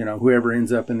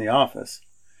ends up in the office.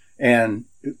 And,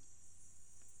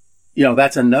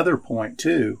 that's another point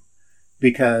too,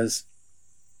 because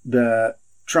the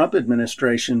Trump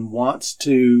administration wants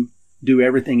to do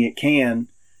everything it can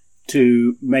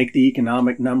to make the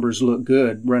economic numbers look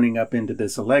good running up into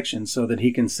this election so that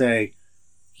he can say,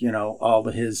 all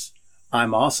of his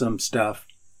I'm awesome stuff.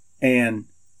 And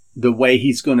the way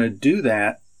he's going to do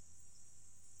that,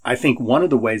 I think one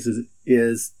of the ways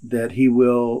is that he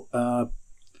will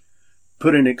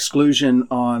put an exclusion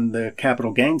on the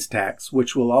capital gains tax,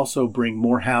 which will also bring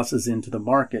more houses into the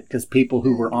market because people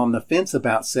who were on the fence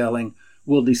about selling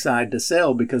will decide to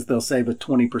sell because they'll save a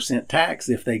 20% tax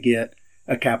if they get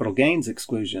a capital gains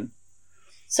exclusion.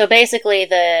 So basically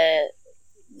the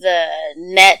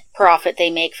net profit they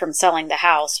make from selling the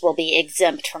house will be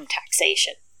exempt from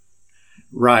taxation.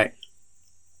 Right.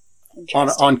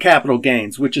 On capital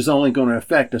gains, which is only going to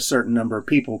affect a certain number of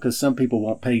people because some people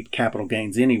won't pay capital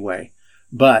gains anyway.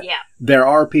 But there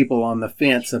are people on the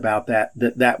fence about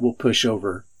that will push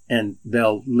over and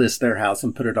they'll list their house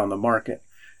and put it on the market.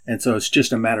 And so it's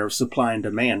just a matter of supply and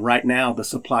demand. Right now, the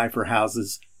supply for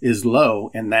houses is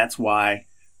low, and that's why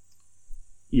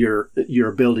your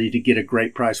ability to get a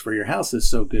great price for your house is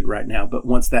so good right now. But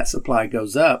once that supply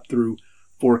goes up through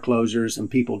foreclosures and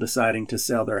people deciding to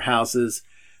sell their houses,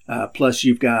 plus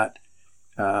you've got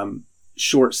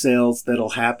short sales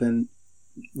that'll happen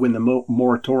when the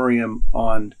moratorium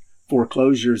on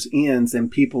foreclosures ends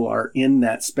and people are in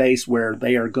that space where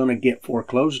they are going to get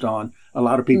foreclosed on. A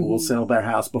lot of people will sell their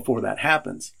house before that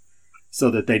happens so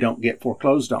that they don't get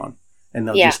foreclosed on and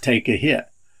they'll just take a hit.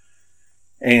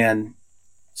 And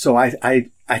so I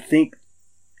think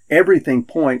everything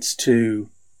points to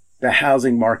the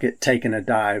housing market taking a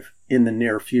dive in the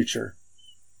near future.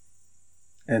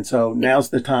 And so now's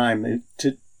the time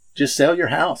to just sell your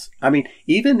house. I mean,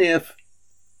 if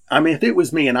it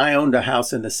was me and I owned a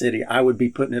house in the city, I would be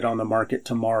putting it on the market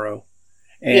tomorrow.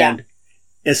 And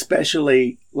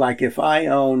especially like if I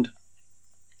owned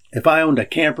a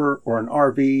camper or an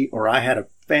RV, or I had a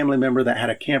family member that had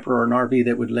a camper or an RV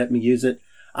that would let me use it,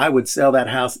 I would sell that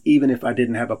house even if I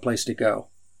didn't have a place to go.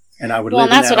 And I would live in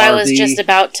that RV. Well, that's what I was just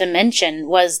about to mention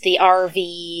was the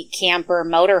RV camper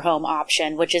motorhome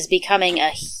option, which is becoming a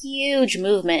huge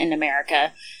movement in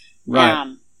America.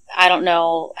 Right. I don't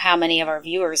know how many of our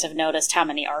viewers have noticed how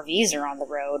many RVs are on the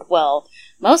road. Well,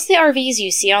 most of the RVs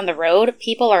you see on the road,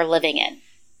 people are living in.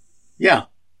 Yeah.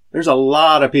 There's a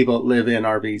lot of people that live in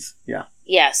RVs. Yeah.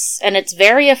 Yes. And it's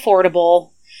very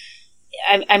affordable.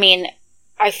 I mean,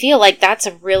 I feel like that's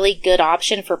a really good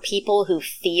option for people who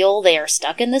feel they are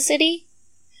stuck in the city,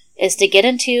 is to get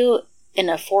into an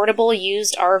affordable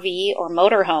used RV or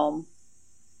motorhome,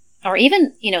 or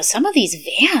even, some of these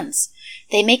vans.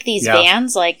 They make these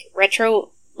vans like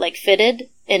retro, like fitted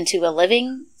into a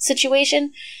living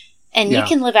situation. And Yeah. you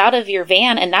can live out of your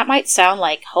van, and that might sound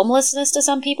like homelessness to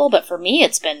some people, but for me,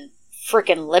 it's been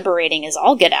freaking liberating as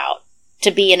all get out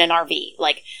to be in an RV.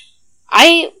 Like,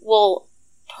 I will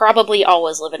probably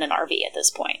always live in an RV at this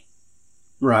point.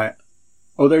 Right.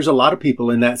 Oh, there's a lot of people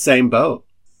in that same boat.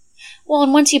 Well,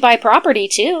 and once you buy property,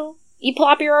 too, you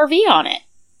plop your RV on it.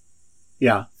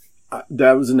 Yeah.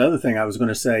 That was another thing I was going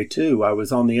to say, too. I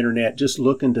was on the internet just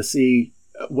looking to see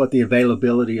what the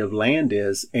availability of land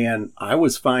is, and I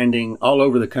was finding all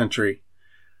over the country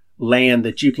land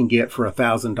that you can get for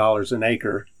 $1,000 an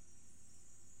acre,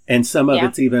 and some of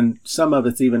it's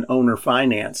even owner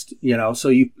financed. So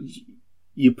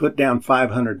you put down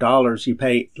 $500, you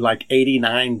pay like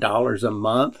 $89 a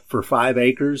month for 5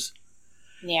 acres.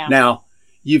 Yeah. Now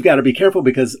you've got to be careful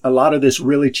because a lot of this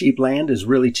really cheap land is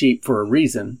really cheap for a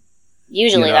reason.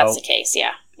 Usually that's the case.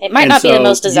 Yeah, it might not be the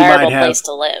most desirable place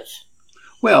to live.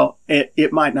 Well,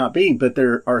 it might not be, but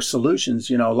there are solutions.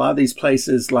 A lot of these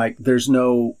places, like there's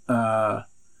no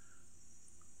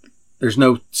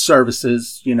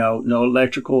services, no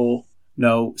electrical,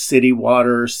 no city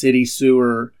water, city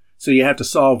sewer. So you have to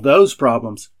solve those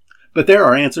problems. But there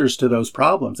are answers to those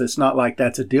problems. It's not like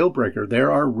that's a deal breaker.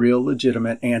 There are real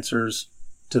legitimate answers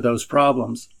to those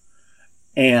problems.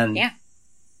 And,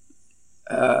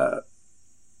 that's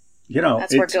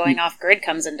where going off grid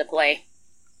comes into play.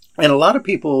 And a lot of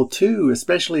people, too,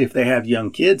 especially if they have young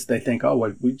kids, they think, oh,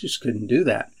 well, we just couldn't do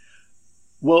that.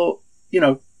 Well,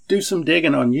 do some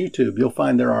digging on YouTube. You'll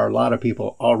find there are a lot of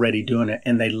people already doing it,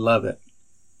 and they love it.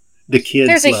 The kids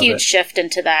love it. There's a huge shift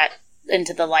into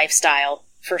the lifestyle,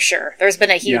 for sure. There's been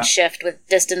a huge shift with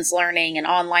distance learning and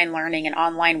online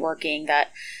working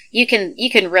that you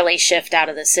can really shift out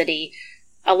of the city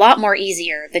a lot more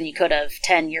easier than you could have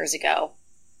 10 years ago.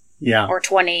 Yeah. Or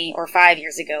 20 or 5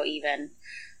 years ago even.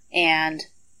 And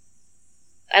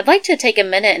I'd like to take a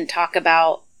minute and talk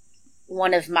about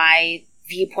one of my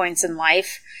viewpoints in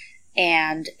life,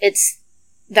 and it's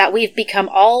that we've become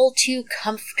all too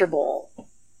comfortable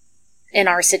in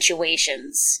our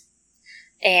situations.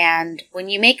 And when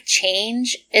you make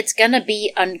change, it's going to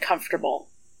be uncomfortable.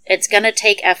 It's going to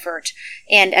take effort.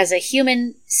 And as a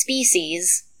human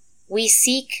species, we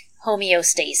seek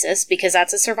homeostasis because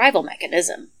that's a survival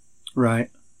mechanism. Right.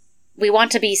 We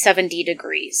want to be 70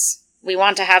 degrees. We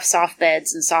want to have soft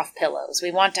beds and soft pillows.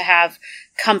 We want to have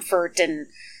comfort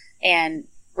and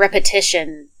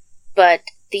repetition. But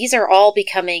these are all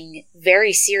becoming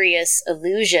very serious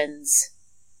illusions.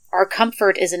 Our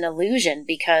comfort is an illusion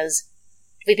because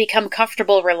we become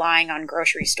comfortable relying on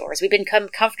grocery stores. We become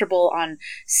comfortable on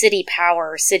city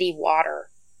power, city water,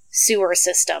 sewer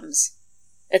systems.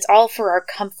 It's all for our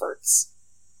comforts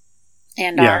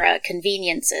and our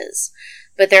conveniences.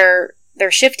 But they're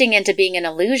shifting into being an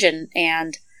illusion,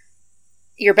 and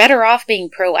you're better off being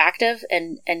proactive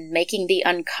and making the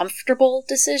uncomfortable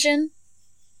decision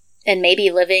and maybe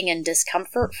living in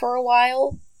discomfort for a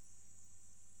while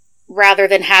rather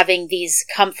than having these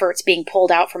comforts being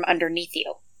pulled out from underneath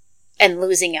you and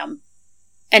losing them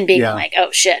and being like,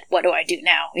 oh shit, what do I do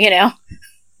now?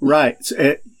 Right.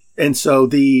 And so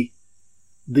the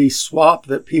swap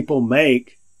that people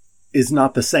make is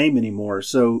not the same anymore.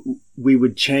 So we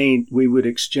would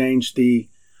exchange the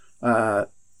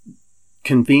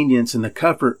convenience and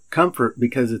the comfort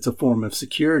because it's a form of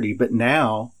security. But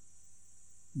now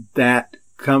that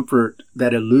comfort,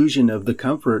 that illusion of the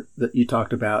comfort that you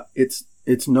talked about, it's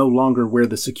no longer where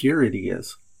the security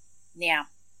is. Yeah.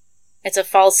 It's a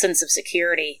false sense of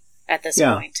security at this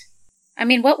point. I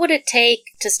mean, what would it take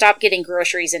to stop getting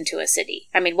groceries into a city?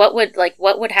 I mean, what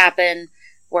would happen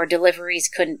where deliveries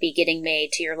couldn't be getting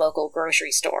made to your local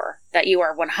grocery store that you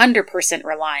are 100%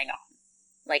 relying on?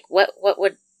 Like, what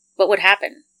would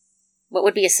happen? What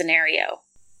would be a scenario?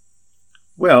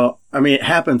 Well, I mean, it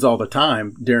happens all the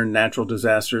time during natural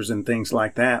disasters and things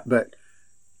like that. But,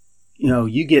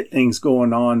 you get things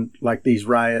going on like these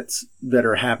riots that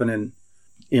are happening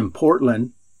in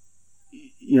Portland.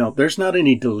 There's not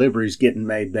any deliveries getting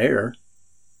made there.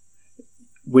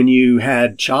 When you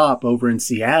had CHOP over in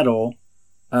Seattle,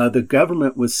 the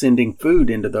government was sending food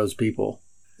into those people.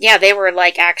 Yeah, they were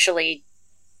actually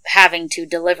having to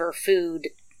deliver food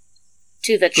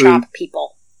to the CHOP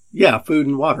people. Yeah, food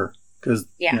and water. Because,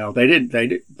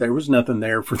 there was nothing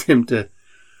there for them to,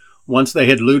 once they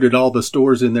had looted all the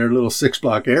stores in their little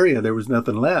 6-block area, there was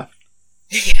nothing left.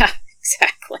 Yeah,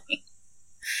 exactly.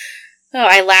 Oh,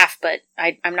 I laugh, but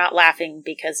I'm not laughing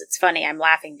because it's funny. I'm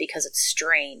laughing because it's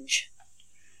strange.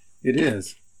 It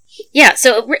is. Yeah,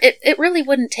 so it really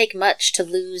wouldn't take much to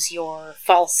lose your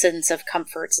false sense of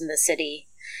comforts in the city.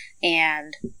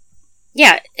 And,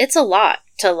 yeah, it's a lot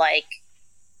to,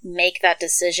 make that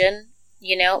decision.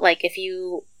 You know, like if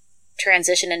you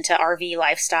transition into RV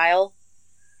lifestyle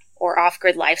or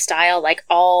off-grid lifestyle, like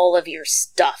all of your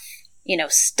stuff,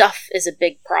 stuff is a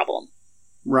big problem.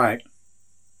 Right.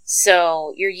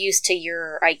 So you're used to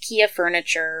your IKEA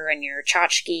furniture and your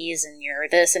tchotchkes and your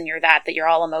this and your that you're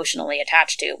all emotionally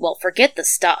attached to. Well, forget the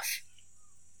stuff.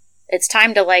 It's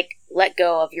time to let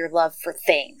go of your love for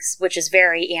things, which is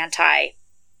very anti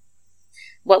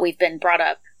what we've been brought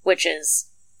up, which is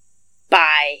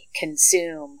buy,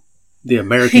 consume. The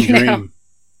American dream.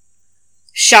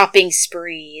 Shopping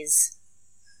sprees.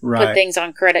 Right. Put things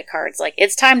on credit cards.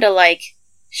 It's time to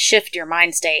shift your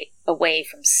mind state away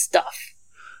from stuff.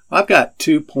 I've got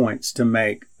 2 points to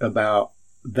make about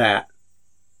that.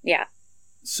 Yeah.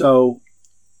 So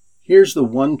here's the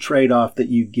one trade-off that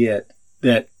you get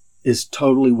that is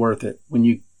totally worth it when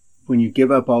you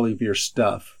give up all of your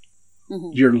stuff. Mm-hmm.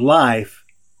 Your life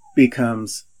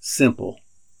becomes simple.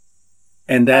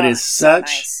 And that is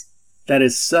such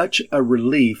a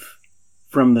relief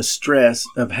from the stress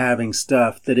of having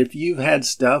stuff that if you've had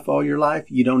stuff all your life,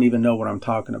 you don't even know what I'm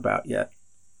talking about yet.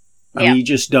 I mean, you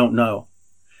just don't know.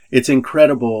 It's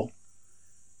incredible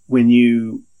when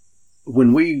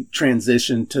we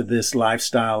transitioned to this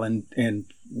lifestyle and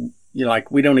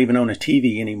we don't even own a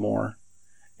TV anymore.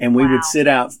 And we would sit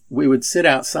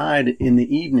outside in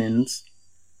the evenings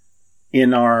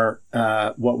in our,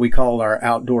 what we call our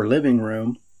outdoor living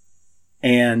room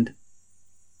and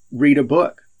read a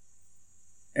book.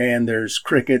 And there's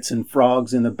crickets and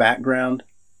frogs in the background.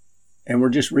 And we're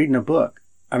just reading a book.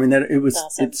 I mean,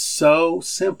 awesome. It's so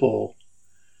simple.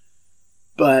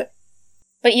 But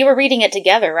you were reading it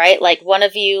together, right? Like one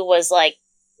of you was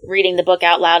reading the book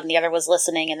out loud and the other was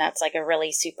listening, and that's a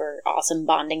really super awesome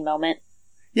bonding moment.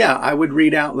 Yeah, I would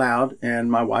read out loud and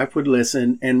my wife would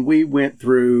listen, and we went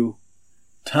through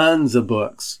tons of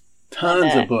books.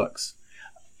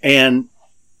 And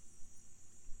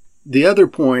the other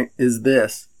point is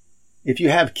this. If you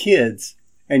have kids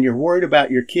and you're worried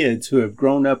about your kids who have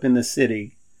grown up in the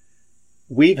city,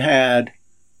 we've had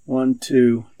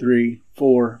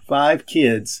 5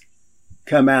 kids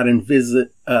come out and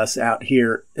visit us out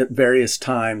here at various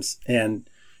times and,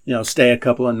 stay a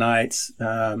couple of nights.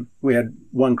 We had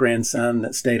one grandson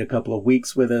that stayed a couple of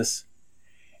weeks with us.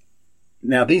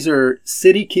 Now, these are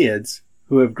city kids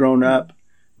who have grown up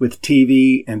with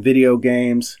TV and video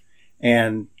games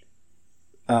and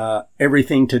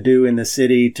everything to do in the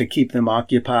city to keep them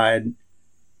occupied.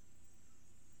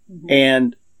 Mm-hmm.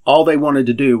 And all they wanted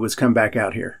to do was come back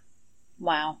out here.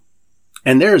 Wow.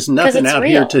 And there's nothing out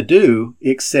here to do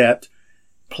except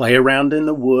play around in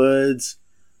the woods,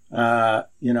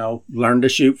 learn to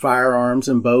shoot firearms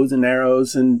and bows and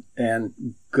arrows and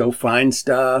go find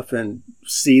stuff and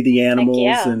see the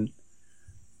animals. And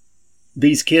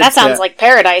these kids. That sounds like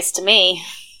paradise to me.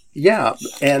 Yeah.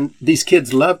 And these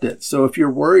kids loved it. So if you're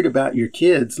worried about your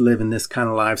kids living this kind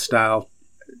of lifestyle,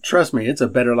 trust me, it's a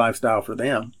better lifestyle for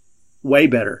them. Way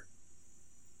better.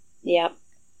 Yep.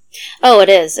 Oh, it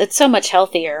is. It's so much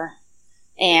healthier.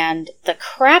 And the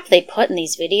crap they put in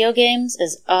these video games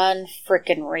is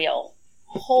unfrickin' real.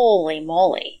 Holy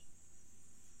moly.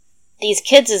 These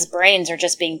kids' brains are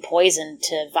just being poisoned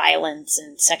to violence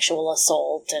and sexual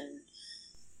assault and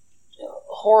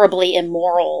horribly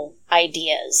immoral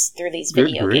ideas through these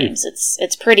video games.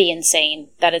 It's pretty insane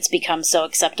that it's become so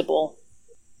acceptable.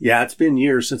 Yeah, it's been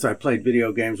years since I played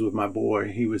video games with my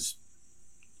boy. He was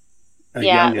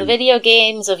the video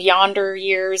games of yonder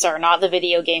years are not the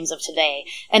video games of today.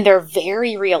 And they're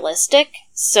very realistic.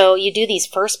 So you do these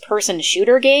first-person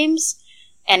shooter games,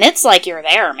 and it's like you're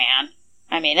there, man.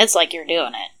 I mean, it's like you're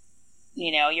doing it.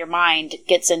 Your mind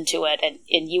gets into it,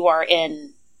 and you are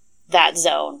in that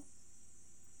zone.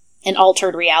 An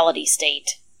altered reality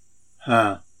state.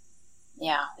 Huh.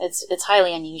 Yeah, it's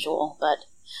highly unusual, but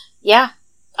yeah,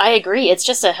 I agree. It's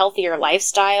just a healthier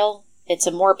lifestyle. It's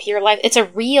a more pure life. It's a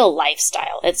real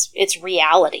lifestyle. It's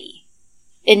reality.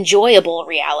 Enjoyable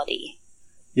reality.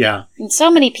 Yeah. And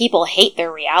so many people hate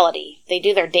their reality. They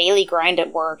do their daily grind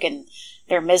at work and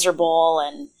they're miserable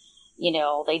and,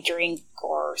 they drink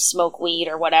or smoke weed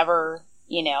or whatever,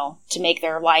 to make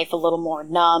their life a little more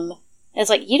numb. And it's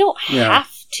like, you don't have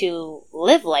to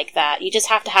live like that. You just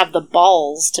have to have the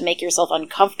balls to make yourself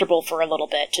uncomfortable for a little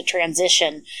bit to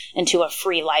transition into a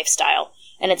free lifestyle.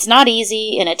 And it's not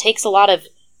easy, and it takes a lot of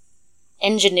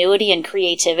ingenuity and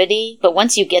creativity. But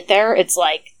once you get there, it's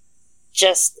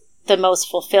just the most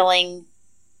fulfilling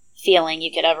feeling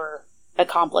you could ever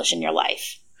accomplish in your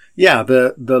life. Yeah,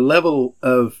 the level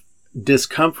of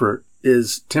discomfort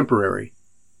is temporary.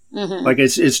 Mm-hmm.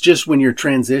 It's just when you're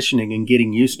transitioning and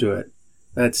getting used to it.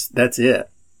 That's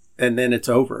it. And then it's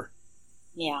over.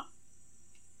 Yeah.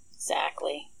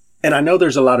 Exactly. And I know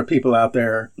there's a lot of people out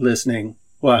there listening.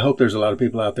 Well, I hope there's a lot of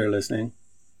people out there listening.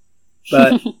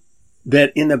 But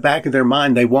that in the back of their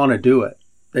mind, they want to do it.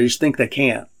 They just think they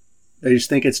can't. They just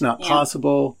think it's not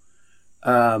possible.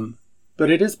 But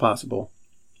it is possible.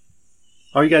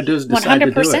 All you got to do is decide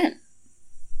 100%. To do it.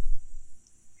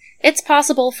 It's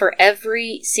possible for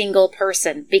every single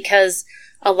person because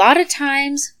a lot of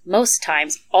times, most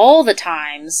times, all the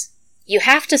times, you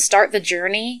have to start the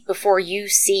journey before you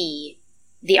see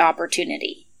the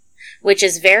opportunity, which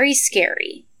is very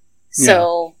scary. Yeah.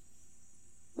 So,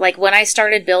 like when I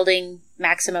started building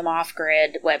Maximum Off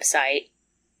Grid website,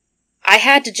 I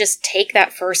had to just take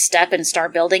that first step and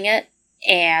start building it.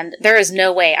 And there is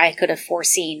no way I could have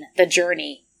foreseen the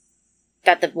journey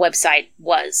that the website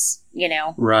was,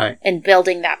 right, and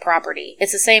building that property.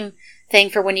 It's the same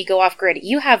thing for when you go off grid.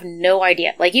 You have no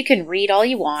idea. Like, you can read all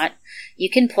you want,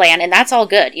 you can plan, and that's all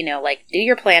good. Like, do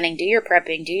your planning, do your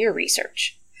prepping, do your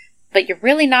research. But you're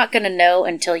really not going to know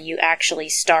until you actually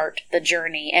start the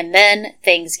journey, and then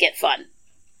things get fun.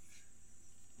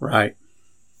 Right.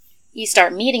 You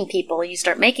start meeting people, you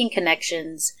start making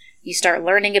connections, you start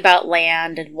learning about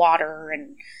land and water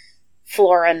and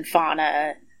flora and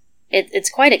fauna. It's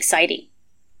quite exciting.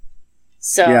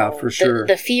 So yeah, for sure.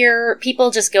 The fear,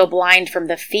 people just go blind from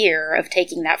the fear of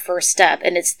taking that first step.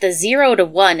 And it's the 0 to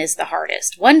 1 is the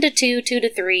hardest. 1 to 2, 2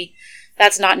 to 3,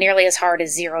 that's not nearly as hard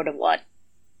as 0 to 1.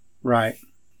 Right.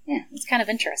 Yeah, it's kind of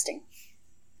interesting.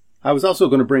 I was also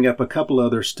going to bring up a couple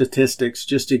other statistics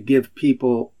just to give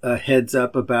people a heads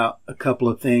up about a couple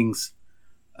of things.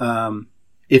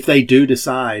 If they do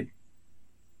decide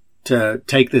to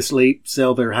take this leap,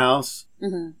 sell their house,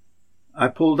 I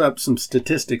pulled up some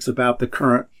statistics about the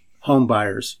current home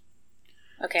buyers.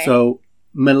 Okay. So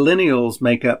millennials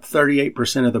make up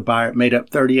 38% of the made up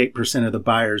 38% of the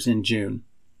buyers in June.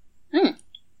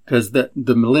 Because the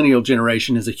millennial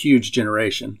generation is a huge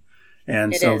generation.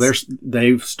 And so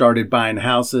they've started buying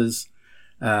houses,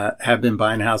 have been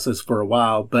buying houses for a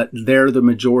while, but they're the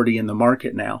majority in the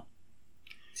market now.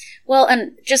 Well,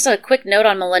 and just a quick note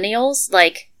on millennials,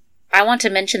 I want to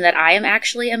mention that I am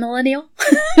actually a millennial.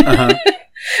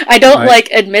 I don't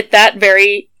admit that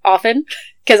very often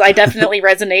because I definitely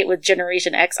resonate with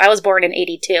Generation X. I was born in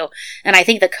 82, and I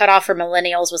think the cutoff for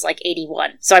millennials was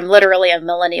 81. So I'm literally a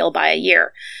millennial by a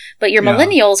year. But your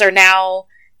millennials are now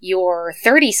your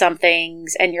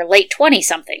 30-somethings and your late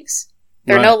 20-somethings.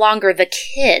 They're no longer the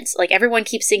kids. Everyone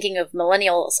keeps thinking of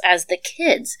millennials as the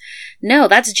kids. No,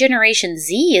 that's Generation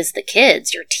Z is the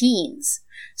kids, your teens.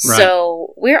 Right.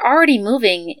 So we're already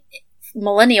moving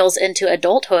millennials into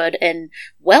adulthood and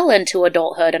well into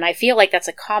adulthood, and I feel like that's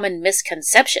a common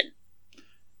misconception.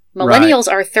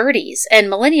 Millennials are 30s, and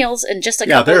millennials in just a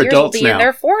couple of years will be in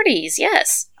their 40s.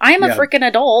 Yes, I am a freaking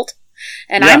adult,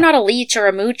 and I'm not a leech or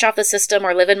a mooch off the system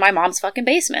or live in my mom's fucking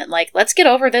basement. Let's get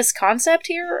over this concept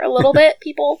here a little bit,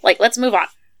 people. Let's move on.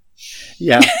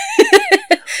 Yeah.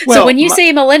 So when you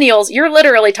say millennials, you're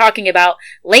literally talking about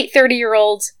late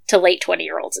 30-year-olds to late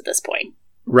 20-year-olds at this point.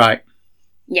 Right.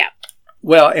 Yeah.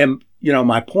 Well, and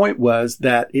my point was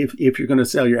that if you're going to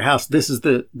sell your house, this is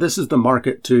the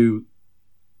market to.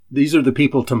 These are the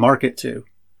people to market to.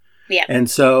 Yeah. And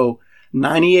so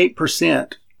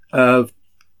 98% of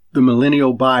the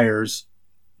millennial buyers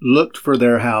looked for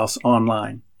their house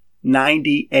online.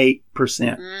 98%.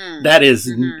 That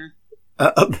is.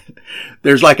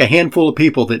 There's a handful of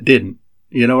people that didn't.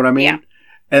 You know what I mean? Yeah.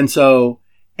 And so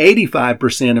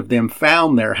 85% of them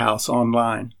found their house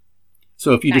online.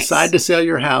 So if you decide to sell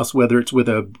your house, whether it's with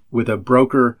a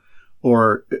broker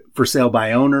or for sale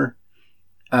by owner,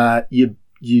 you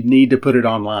need to put it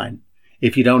online.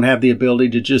 If you don't have the ability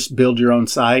to just build your own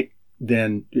site,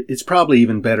 then it's probably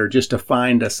even better just to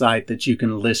find a site that you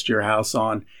can list your house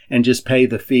on and just pay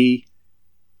the fee,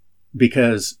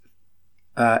 because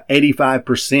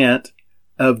 85%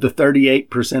 of the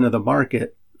 38% of the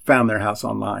market found their house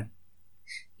online.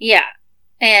 Yeah.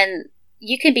 And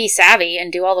you can be savvy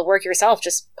and do all the work yourself.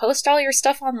 Just post all your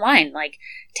stuff online.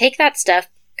 Take that stuff,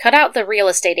 cut out the real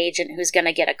estate agent who's going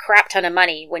to get a crap ton of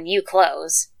money when you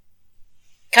close.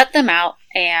 Cut them out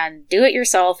and do it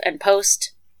yourself and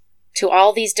post to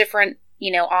all these different,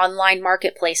 online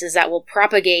marketplaces that will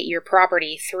propagate your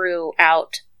property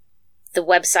throughout the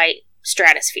website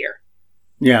stratosphere.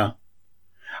 Yeah.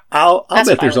 I'll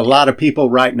bet there's a lot of people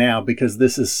right now, because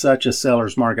this is such a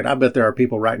seller's market. I bet there are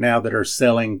people right now that are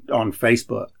selling on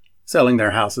Facebook, selling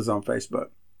their houses on Facebook.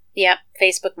 Yep.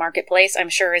 Facebook Marketplace, I'm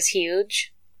sure, is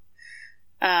huge.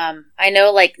 I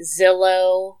know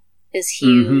Zillow is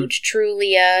huge,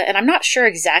 Trulia, and I'm not sure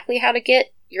exactly how to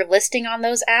get your listing on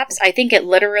those apps, I think it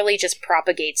literally just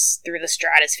propagates through the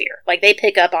stratosphere. Like they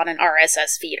pick up on an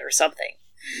RSS feed or something.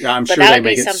 Yeah, I'm sure they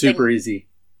make it super easy.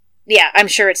 Yeah, I'm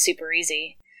sure it's super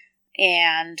easy.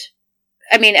 And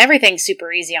I mean, everything's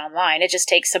super easy online. It just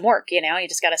takes some work, you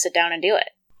just got to sit down and do it.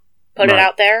 Put it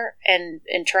out there and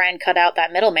try and cut out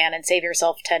that middleman and save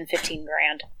yourself 10, 15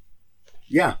 grand.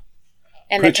 Yeah.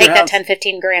 And then take that 10,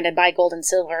 15 grand and buy gold and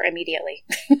silver immediately.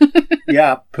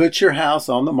 Yeah. Put your house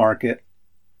on the market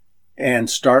and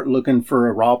start looking for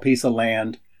a raw piece of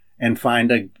land and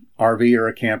find a RV or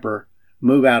a camper,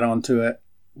 move out onto it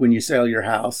when you sell your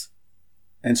house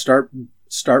and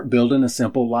start building a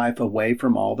simple life away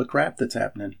from all the crap that's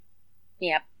happening.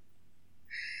 Yep.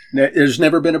 There's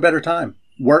never been a better time.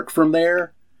 Work from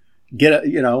there,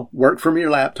 work from your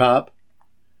laptop.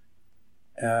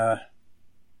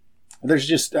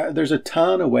 There's a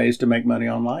ton of ways to make money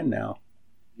online now.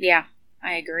 Yeah,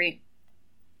 I agree.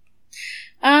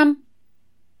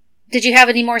 Did you have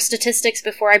any more statistics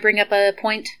before I bring up a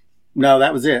point? No,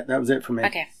 that was it. That was it for me.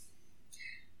 Okay.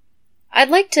 I'd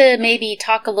like to maybe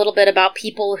talk a little bit about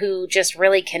people who just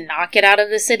really cannot get out of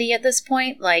the city at this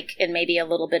point, and maybe a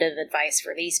little bit of advice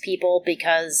for these people,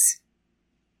 because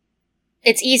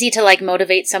it's easy to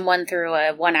motivate someone through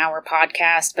a 1-hour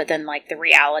podcast, but then the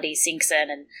reality sinks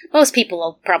in and most people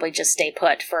will probably just stay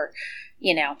put for,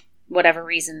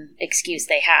 whatever excuse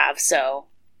they have. So,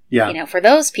 yeah. For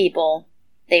those people,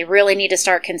 they really need to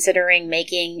start considering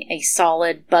making a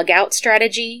solid bug out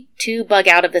strategy to bug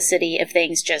out of the city if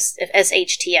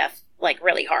SHTF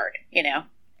really hard,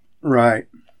 Right.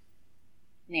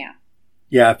 Yeah.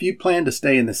 Yeah. If you plan to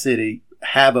stay in the city,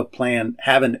 have a plan,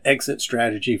 have an exit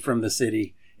strategy from the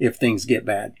city if things get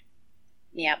bad.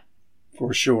 Yep.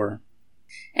 For sure.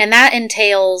 And that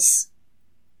entails,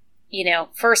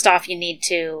 first off, you need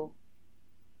to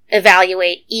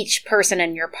evaluate each person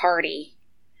in your party.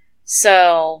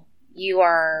 So you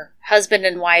are husband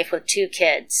and wife with 2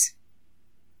 kids.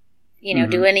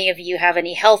 Do any of you have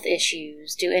any health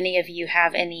issues? Do any of you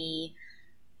have any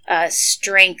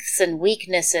strengths and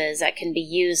weaknesses that can be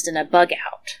used in a bug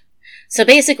out? So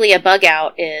basically a bug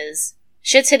out is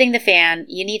shit's hitting the fan,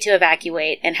 you need to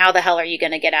evacuate, and how the hell are you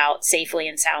going to get out safely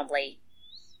and soundly?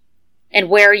 And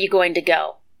where are you going to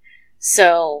go?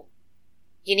 So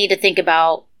you need to think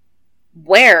about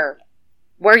where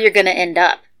you're going to end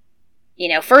up.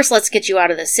 First let's get you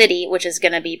out of the city, which is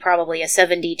going to be probably a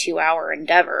 72-hour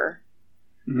endeavor.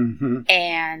 Mm-hmm.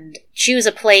 And choose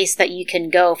a place that you can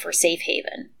go for safe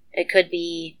haven. It could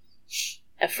be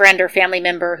a friend or family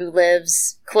member who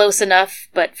lives close enough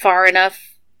but far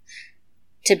enough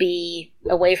to be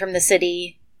away from the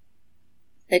city.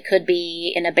 It could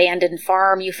be an abandoned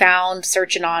farm you found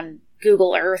searching on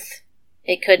Google Earth.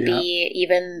 It could be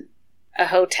even a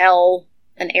hotel,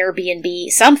 an Airbnb,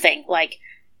 something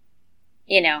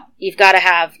you've got to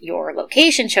have your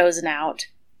location chosen out.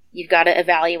 You've got to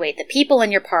evaluate the people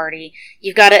in your party.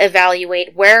 You've got to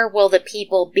evaluate where will the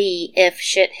people be if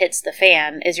shit hits the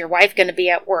fan. Is your wife going to be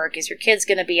at work? Is your kids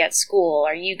going to be at school?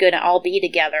 Are you going to all be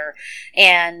together?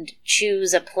 And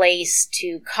choose a place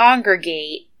to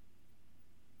congregate.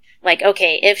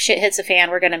 Okay, if shit hits the fan,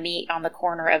 we're going to meet on the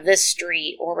corner of this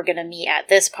street, or we're going to meet at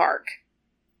this park.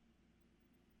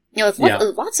 It's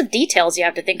lots of details you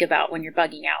have to think about when you're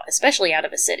bugging out, especially out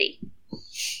of a city.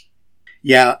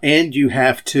 Yeah, and you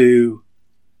have to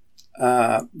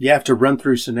run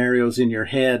through scenarios in your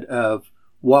head of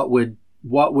what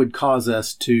would cause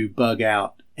us to bug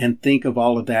out, and think of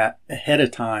all of that ahead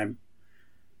of time.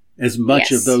 As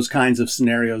much of those kinds of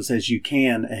scenarios as you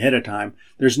can ahead of time.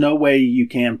 There's no way you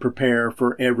can prepare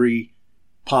for every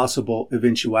possible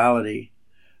eventuality,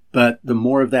 but the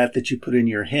more of that you put in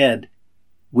your head,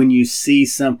 when you see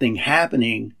something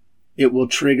happening, it will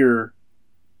trigger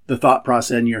the thought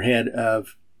process in your head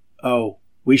of, oh,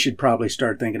 we should probably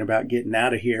start thinking about getting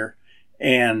out of here.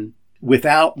 And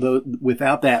without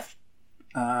that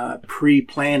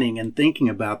pre-planning and thinking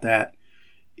about that,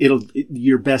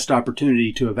 your best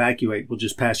opportunity to evacuate will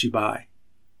just pass you by.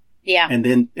 Yeah. And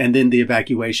then the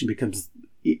evacuation becomes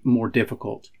more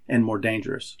difficult and more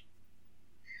dangerous.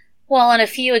 Well, and a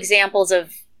few examples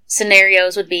of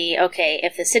scenarios would be, okay,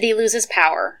 if the city loses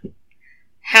power,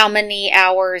 how many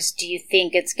hours do you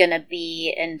think it's going to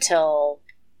be until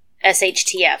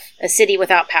SHTF, a city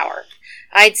without power?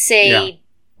 I'd say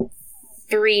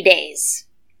 3 days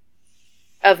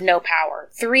of no power.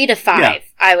 3 to 5,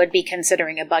 I would be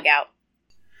considering a bug out.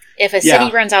 If a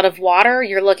city runs out of water,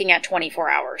 you're looking at 24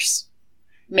 hours.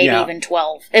 Maybe even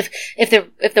 12.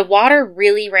 If the water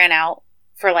really ran out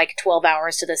for 12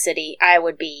 hours to the city, I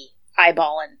would be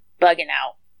eyeballing bugging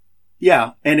out.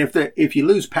 Yeah, and if you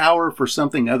lose power for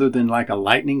something other than like a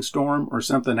lightning storm or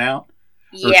something out,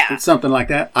 Yeah. or something like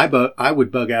that, I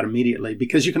would bug out immediately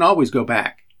because you can always go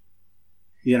back.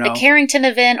 You know, A Carrington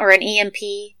event or an EMP,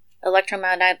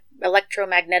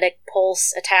 electromagnetic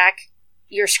pulse attack,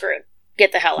 you're screwed.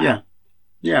 Get the hell out.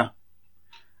 Yeah.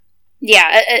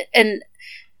 Yeah, an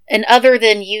other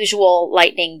than usual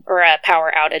lightning or a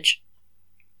power outage.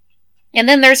 And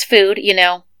then there's food,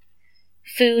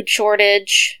 food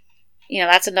shortage.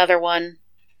 That's another one.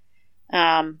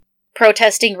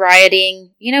 Protesting,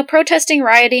 rioting. Protesting,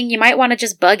 rioting, you might want to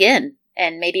just bug in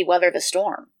and maybe weather the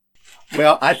storm.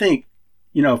 Well, I think,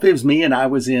 if it was me and I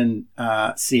was in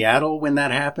Seattle when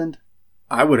that happened,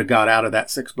 I would have got out of that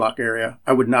 6-block area.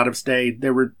 I would not have stayed.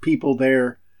 There were people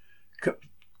there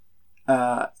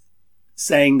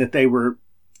saying that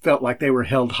felt like they were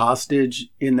held hostage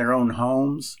in their own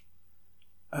homes.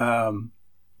 I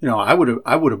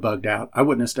would have bugged out. I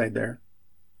wouldn't have stayed there.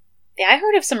 Yeah, I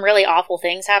heard of some really awful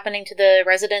things happening to the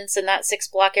residents in that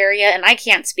 6-block area, and I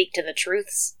can't speak to the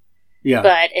truths. Yeah.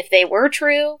 But if they were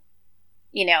true,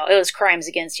 it was crimes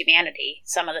against humanity,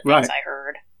 some of the things I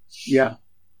heard. Yeah.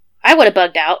 I would have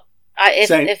bugged out. If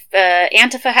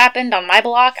Antifa happened on my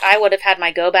block, I would have had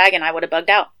my go bag and I would have bugged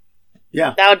out.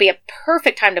 Yeah. That would be a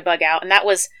perfect time to bug out. And that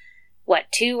was,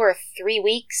 2 or 3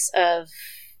 weeks of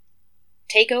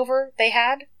takeover they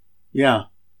had? Yeah.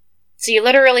 So you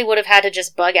literally would have had to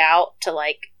just bug out to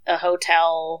like a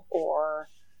hotel or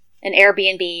an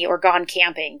Airbnb or gone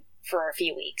camping for a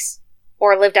few weeks.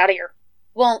 Or lived out of your...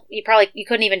 Well, you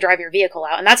couldn't even drive your vehicle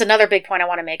out. And that's another big point I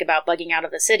want to make about bugging out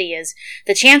of the city is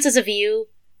the chances of you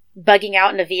bugging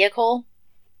out in a vehicle,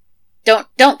 don't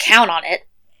count on it.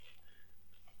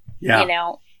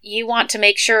 Yeah. You want to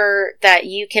make sure that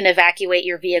you can evacuate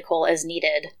your vehicle as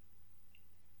needed.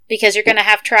 Because you're going to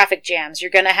have traffic jams,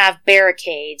 you're going to have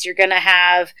barricades, you're going to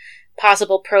have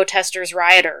possible protesters,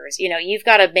 rioters. You've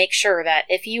got to make sure that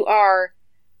if you are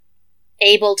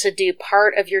able to do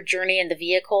part of your journey in the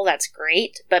vehicle, that's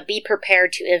great, but be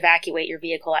prepared to evacuate your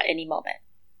vehicle at any moment.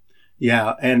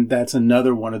 Yeah, and that's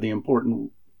another one of the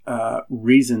important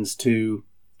reasons to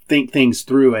think things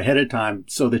through ahead of time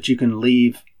so that you can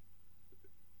leave.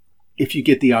 If you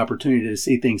get the opportunity to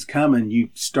see things coming, you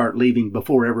start leaving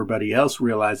before everybody else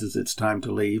realizes it's time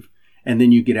to leave. And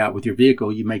then you get out with your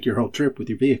vehicle. You make your whole trip with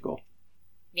your vehicle.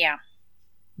 Yeah.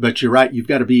 But you're right. You've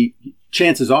got to be,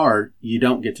 chances are you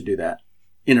don't get to do that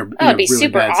in a it'd be really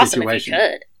super bad awesome situation. If you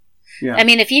could. Yeah. I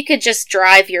mean, if you could just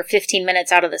drive your 15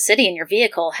 minutes out of the city in your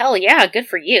vehicle, hell yeah, good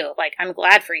for you. Like, I'm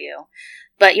glad for you.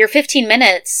 But your 15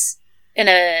 minutes in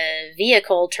a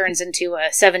vehicle turns into a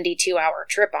 72-hour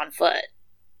trip on foot.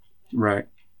 Right.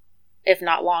 If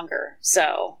not longer.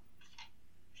 So,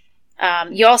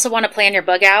 you also want to plan your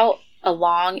bug out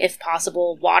along, if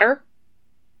possible, water.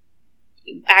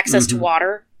 Access to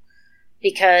water.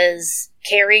 Because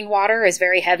carrying water is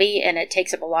very heavy and it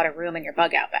takes up a lot of room in your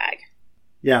bug out bag.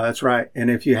 Yeah, that's right. And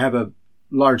if you have a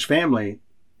large family,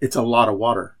 it's a lot of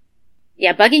water.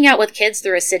 Yeah, bugging out with kids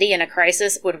through a city in a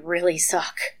crisis would really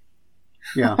suck.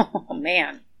 Yeah. Oh,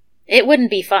 man. It wouldn't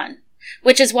be fun.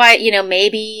 Which is why,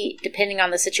 maybe, depending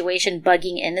on the situation,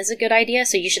 bugging in is a good idea.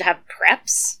 So you should have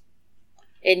preps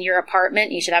in your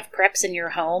apartment. You should have preps in your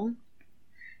home.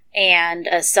 And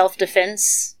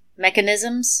self-defense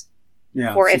mechanisms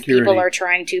for security. If people are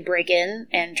trying to break in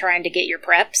and trying to get your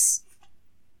preps.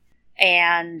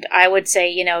 And I would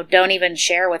say, don't even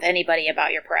share with anybody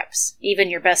about your preps.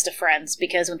 Even your best of friends.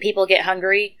 Because when people get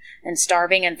hungry and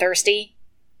starving and thirsty,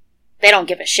 they don't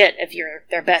give a shit if you're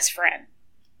their best friend.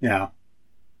 Yeah.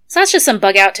 So that's just some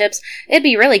bug out tips. It'd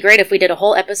be really great if we did a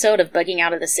whole episode of bugging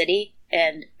out of the city,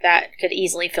 and that could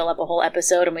easily fill up a whole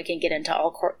episode, and we can get into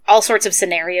all sorts of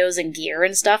scenarios and gear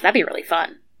and stuff. That'd be really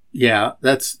fun. Yeah,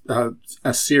 that's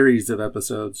a series of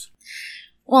episodes.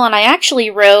 Well, and I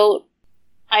actually wrote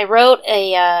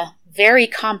a very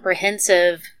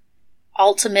comprehensive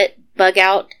ultimate bug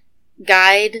out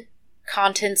guide,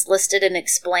 contents listed and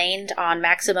explained on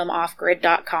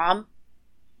MaximumOffGrid.com.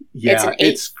 Yeah, it's an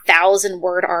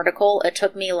 8,000-word article. It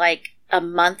took me like a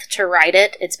month to write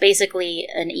it. It's basically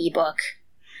an ebook.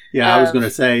 Yeah, I was going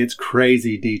to say, it's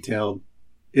crazy detailed.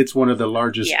 It's one of the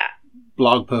largest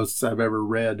blog posts I've ever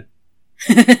read.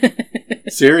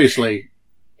 Seriously.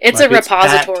 It's a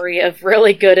repository of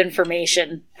really good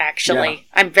information, actually.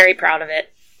 Yeah. I'm very proud of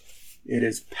it. It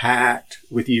is packed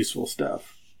with useful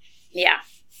stuff. Yeah.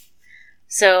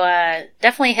 So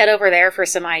definitely head over there for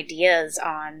some ideas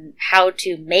on how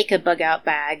to make a bug out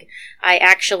bag. I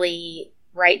actually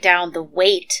write down the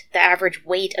average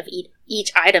weight of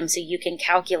each item so you can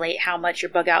calculate how much your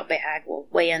bug out bag will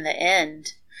weigh in the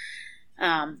end.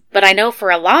 But I know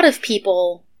for a lot of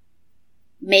people,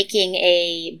 making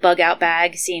a bug out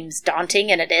bag seems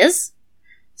daunting, and it is.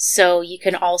 So you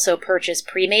can also purchase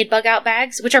pre-made bug out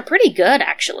bags, which are pretty good,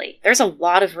 actually. There's a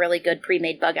lot of really good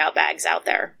pre-made bug out bags out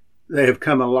there. They have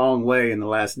come a long way in the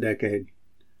last decade.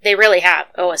 They really have.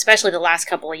 Oh, especially the last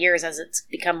couple of years as it's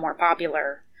become more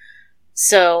popular.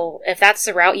 So if that's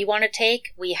the route you want to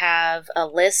take, we have a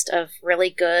list of really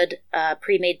good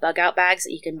pre-made bug out bags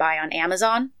that you can buy on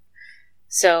Amazon.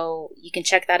 So you can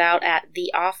check that out at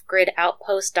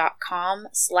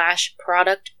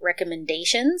theoffgridoutpost.com/product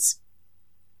recommendations.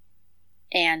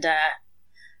 And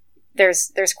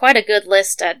there's quite a good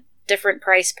list at different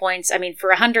price points. I mean, for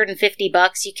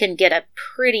 $150, you can get a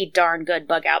pretty darn good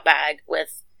bug out bag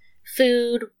with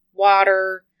food,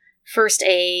 water, first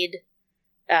aid,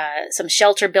 some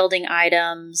shelter building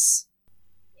items,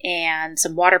 and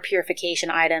some water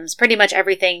purification items. Pretty much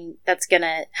everything that's going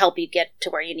to help you get to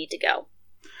where you need to go.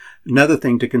 Another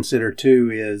thing to consider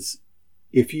too is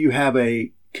if you have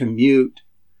a commute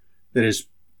that is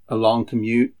a long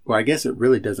commute, well, I guess it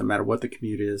really doesn't matter what the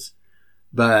commute is,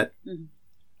 but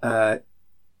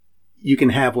you can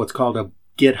have what's called a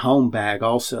get home bag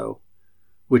also,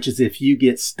 which is if you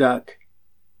get stuck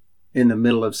in the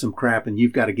middle of some crap and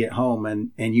you've got to get home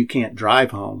and you can't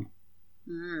drive home.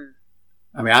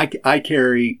 I mean, I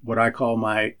carry what I call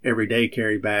my everyday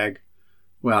carry bag.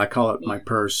 Well, I call it my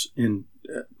purse in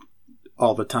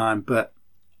all the time, but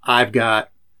I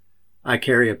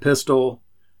carry a pistol.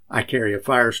 I carry a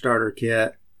fire starter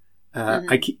kit.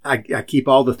 I keep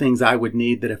all the things I would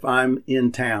need that if I'm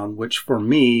in town, which for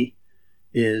me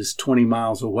is 20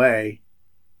 miles away,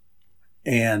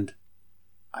 and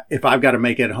if I've got to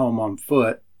make it home on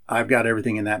foot, I've got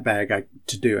everything in that bag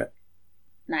to do it.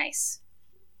 Nice.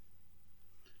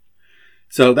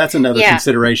 So that's another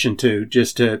consideration too,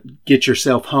 just to get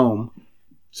yourself home.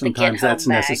 Sometimes that's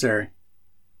necessary.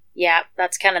 Yeah,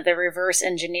 that's kind of the reverse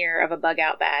engineer of a bug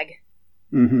out bag.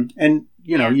 Mm-hmm. And,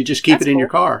 you just keep it in your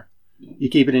car. You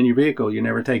keep it in your vehicle. You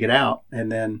never take it out. And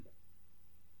then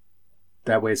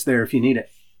that way it's there if you need it.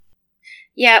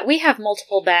 Yeah, we have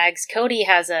multiple bags. Cody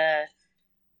has a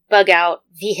bug out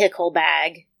vehicle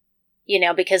bag,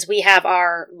 because we have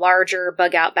our larger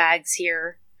bug out bags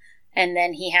here. And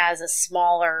then he has a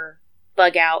smaller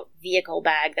bug out vehicle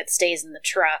bag that stays in the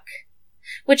truck,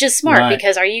 which is smart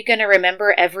because are you going to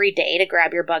remember every day to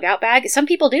grab your bug out bag? Some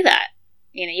people do that.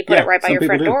 You put it right by your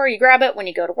front door, you grab it when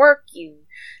you go to work, you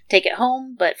take it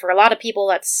home. But for a lot of people,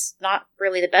 that's not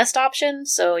really the best option.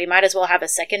 So you might as well have a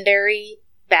secondary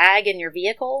bag in your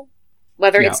vehicle,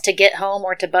 whether it's to get home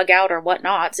or to bug out or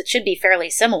whatnot. It should be fairly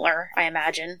similar, I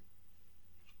imagine.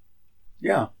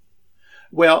 Yeah.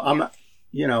 Well,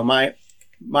 my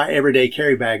everyday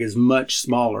carry bag is much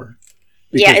smaller.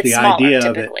 Because it's smaller,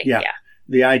 typically.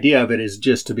 The idea of it is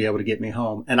just to be able to get me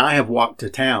home. And I have walked to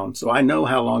town, so I know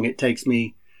how long it takes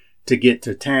me to get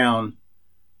to town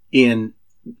in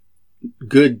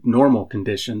good, normal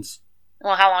conditions.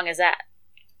 Well, how long is that?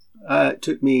 It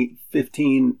took me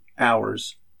 15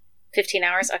 hours. 15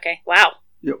 hours? Okay. Wow.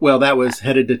 Well, that was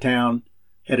headed to town,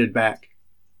 headed back.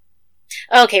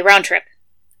 Okay, round trip.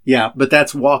 Yeah, but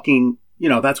that's walking,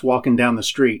 that's walking down the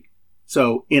street.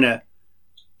 So in a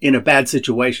bad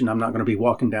situation, I'm not going to be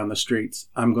walking down the streets.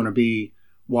 I'm going to be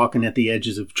walking at the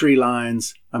edges of tree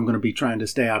lines. I'm going to be trying to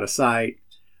stay out of sight.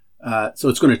 So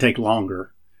it's going to take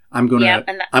longer. I'm going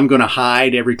to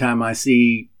hide every time I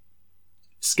see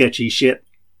sketchy shit.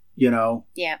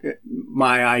 Yeah.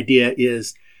 My idea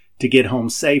is to get home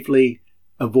safely,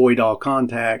 avoid all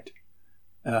contact.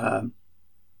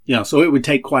 So it would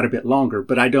take quite a bit longer,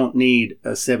 but I don't need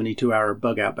a 72-hour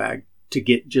bug out bag to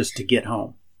get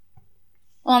home.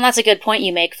 Well, and that's a good point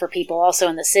you make for people also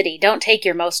in the city. Don't take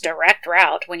your most direct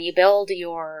route when you build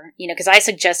your, because I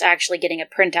suggest actually getting a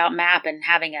printout map and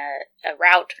having a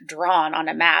route drawn on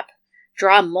a map.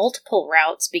 Draw multiple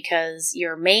routes because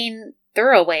your main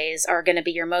thoroughways are going to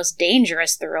be your most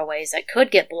dangerous thoroughways that could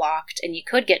get blocked and you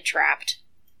could get trapped.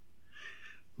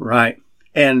 Right.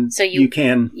 And so you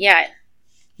can,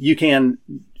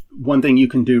 one thing you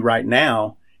can do right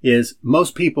now is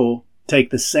most people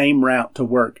take the same route to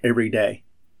work every day.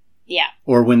 Yeah.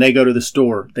 Or when they go to the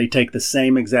store, they take the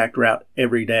same exact route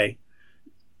every day.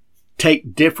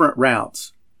 Take different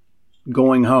routes.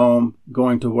 Going home,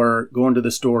 going to work, going to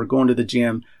the store, going to the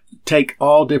gym. Take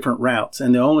all different routes.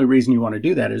 And the only reason you want to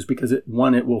do that is because it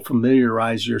will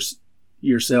familiarize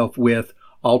yourself with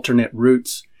alternate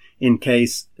routes in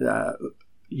case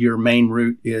your main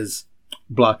route is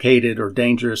blockaded or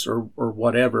dangerous or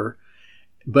whatever.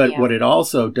 But what it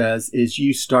also does is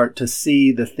you start to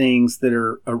see the things that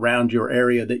are around your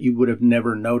area that you would have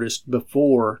never noticed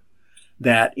before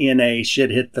that in a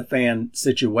shit hit the fan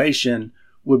situation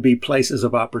would be places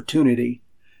of opportunity.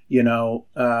 You know,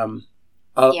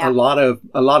 a lot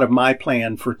of my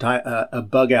plan for a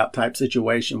bug out type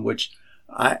situation, which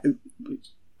I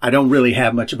don't really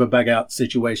have much of a bug out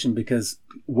situation because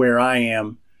where I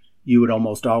am, you would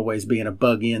almost always be in a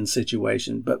bug in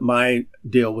situation. But my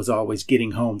deal was always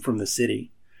getting home from the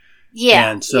city.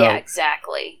 Yeah, yeah,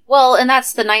 exactly. Well, and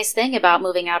that's the nice thing about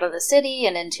moving out of the city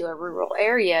and into a rural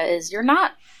area is you're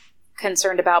not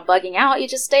concerned about bugging out. You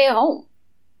just stay at home.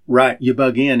 Right. You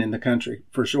bug in the country,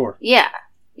 for sure. Yeah,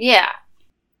 yeah.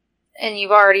 And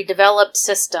you've already developed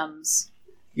systems.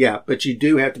 Yeah, but you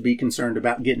do have to be concerned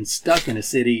about getting stuck in a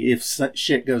city if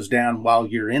shit goes down while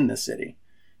you're in the city.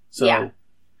 So, yeah.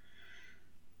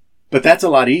 But that's a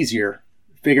lot easier.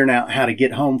 Figuring out how to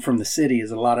get home from the city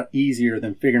is a lot easier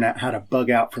than figuring out how to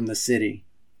bug out from the city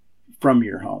from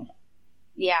your home.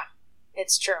 Yeah,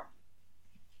 it's true.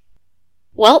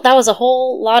 Well, that was a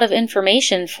whole lot of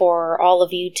information for all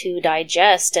of you to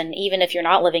digest, and even if you're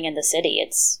not living in the city,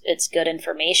 it's good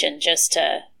information just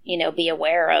to, be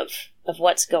aware of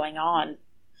what's going on.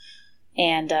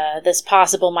 And this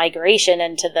possible migration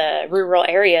into the rural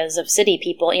areas of city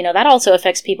people, that also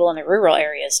affects people in the rural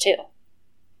areas too.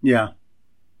 Yeah.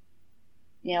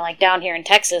 Like down here in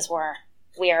Texas where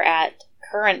we are at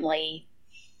currently,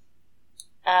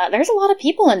 there's a lot of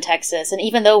people in Texas. And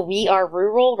even though we are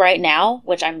rural right now,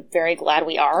 which I'm very glad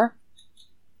we are,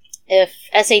 if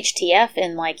SHTF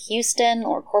in like Houston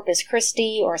or Corpus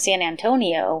Christi or San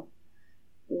Antonio,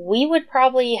 we would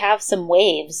probably have some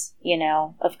waves,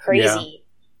 of crazy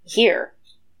here.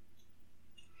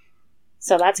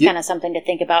 So that's kind of something to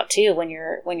think about too when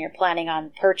you're planning on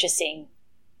purchasing.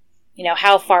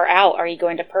 How far out are you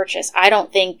going to purchase? I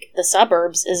don't think the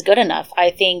suburbs is good enough.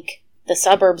 I think the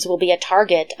suburbs will be a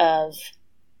target of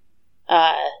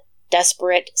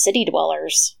desperate city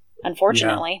dwellers,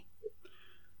 unfortunately.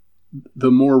 Yeah.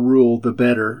 The more rural, the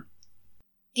better.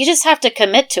 You just have to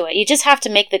commit to it. You just have to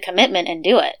make the commitment and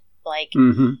do it. Like,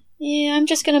 yeah, I'm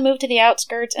just going to move to the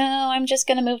outskirts. Oh, I'm just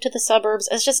going to move to the suburbs.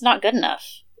 It's just not good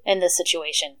enough in this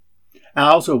situation. I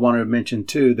also wanted to mention,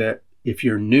 too, that if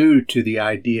you're new to the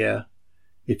idea,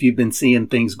 if you've been seeing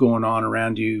things going on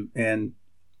around you and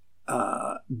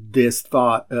this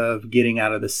thought of getting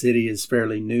out of the city is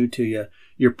fairly new to you,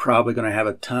 you're probably going to have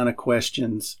a ton of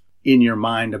questions in your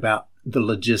mind about the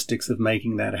logistics of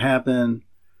making that happen.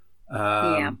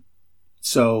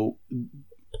 So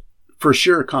for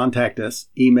sure, contact us,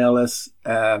 email us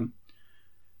at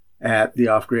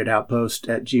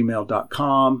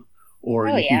theoffgridoutpost@gmail.com, or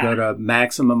you can go to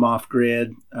Maximum Off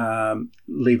Grid,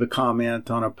 leave a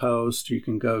comment on a post. You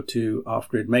can go to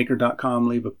offgridmaker.com,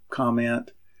 leave a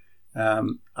comment.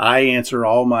 I answer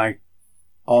all my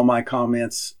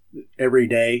comments every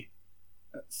day.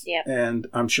 Yep. And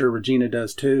I'm sure Regina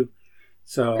does too.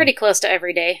 So pretty close to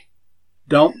every day.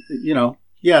 Don't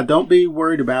be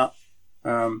worried about,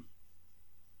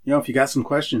 if you got some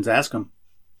questions, ask them.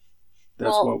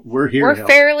 That's what we're here to help.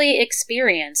 We're fairly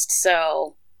experienced,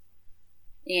 so,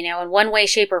 in one way,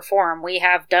 shape, or form, we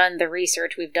have done the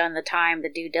research, we've done the time, the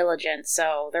due diligence,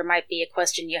 so there might be a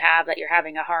question you have that you're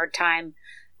having a hard time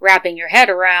wrapping your head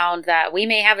around that we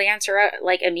may have the answer,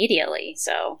 immediately,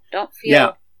 so don't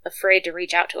feel afraid to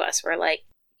reach out to us. We're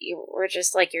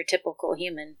just like your typical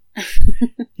human.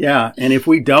 Yeah, and if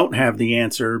we don't have the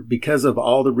answer, because of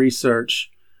all the research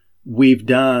we've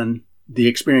done, the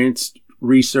experienced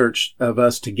research of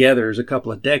us together is a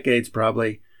couple of decades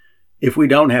probably. If we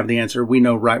don't have the answer, we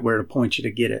know right where to point you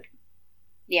to get it.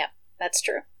 Yeah, that's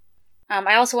true.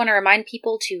 I also want to remind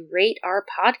people to rate our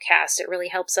podcast. It really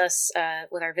helps us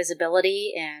with our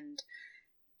visibility and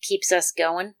keeps us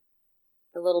going.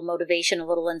 A little motivation, a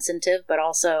little incentive, but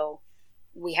also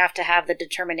we have to have the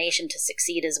determination to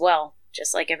succeed as well,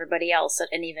 just like everybody else at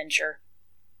any venture.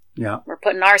 Yeah. We're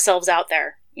putting ourselves out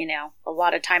there, a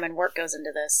lot of time and work goes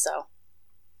into this, so.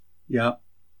 Yeah.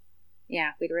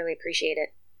 Yeah, we'd really appreciate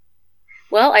it.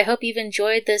 Well, I hope you've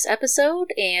enjoyed this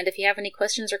episode, and if you have any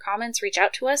questions or comments, reach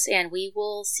out to us, and we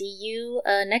will see you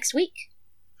next week.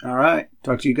 All right.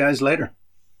 Talk to you guys later.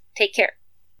 Take care.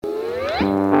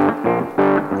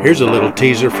 Here's a little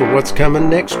teaser for what's coming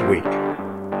next week.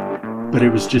 But it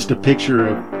was just a picture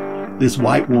of this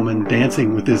white woman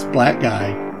dancing with this black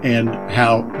guy, and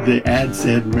how the ad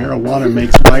said marijuana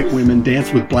makes white women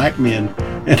dance with black men,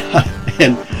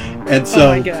 and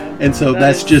so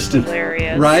that's just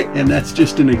hilarious. Right, and that's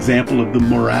just an example of the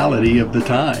morality of the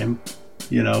time.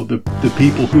 The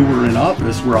people who were in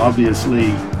office were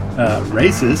obviously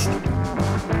racist.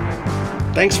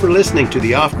 Thanks for listening to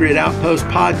the Off Grid Outpost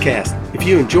podcast. If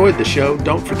you enjoyed the show,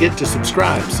 don't forget to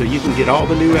subscribe so you can get all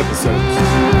the new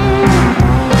episodes.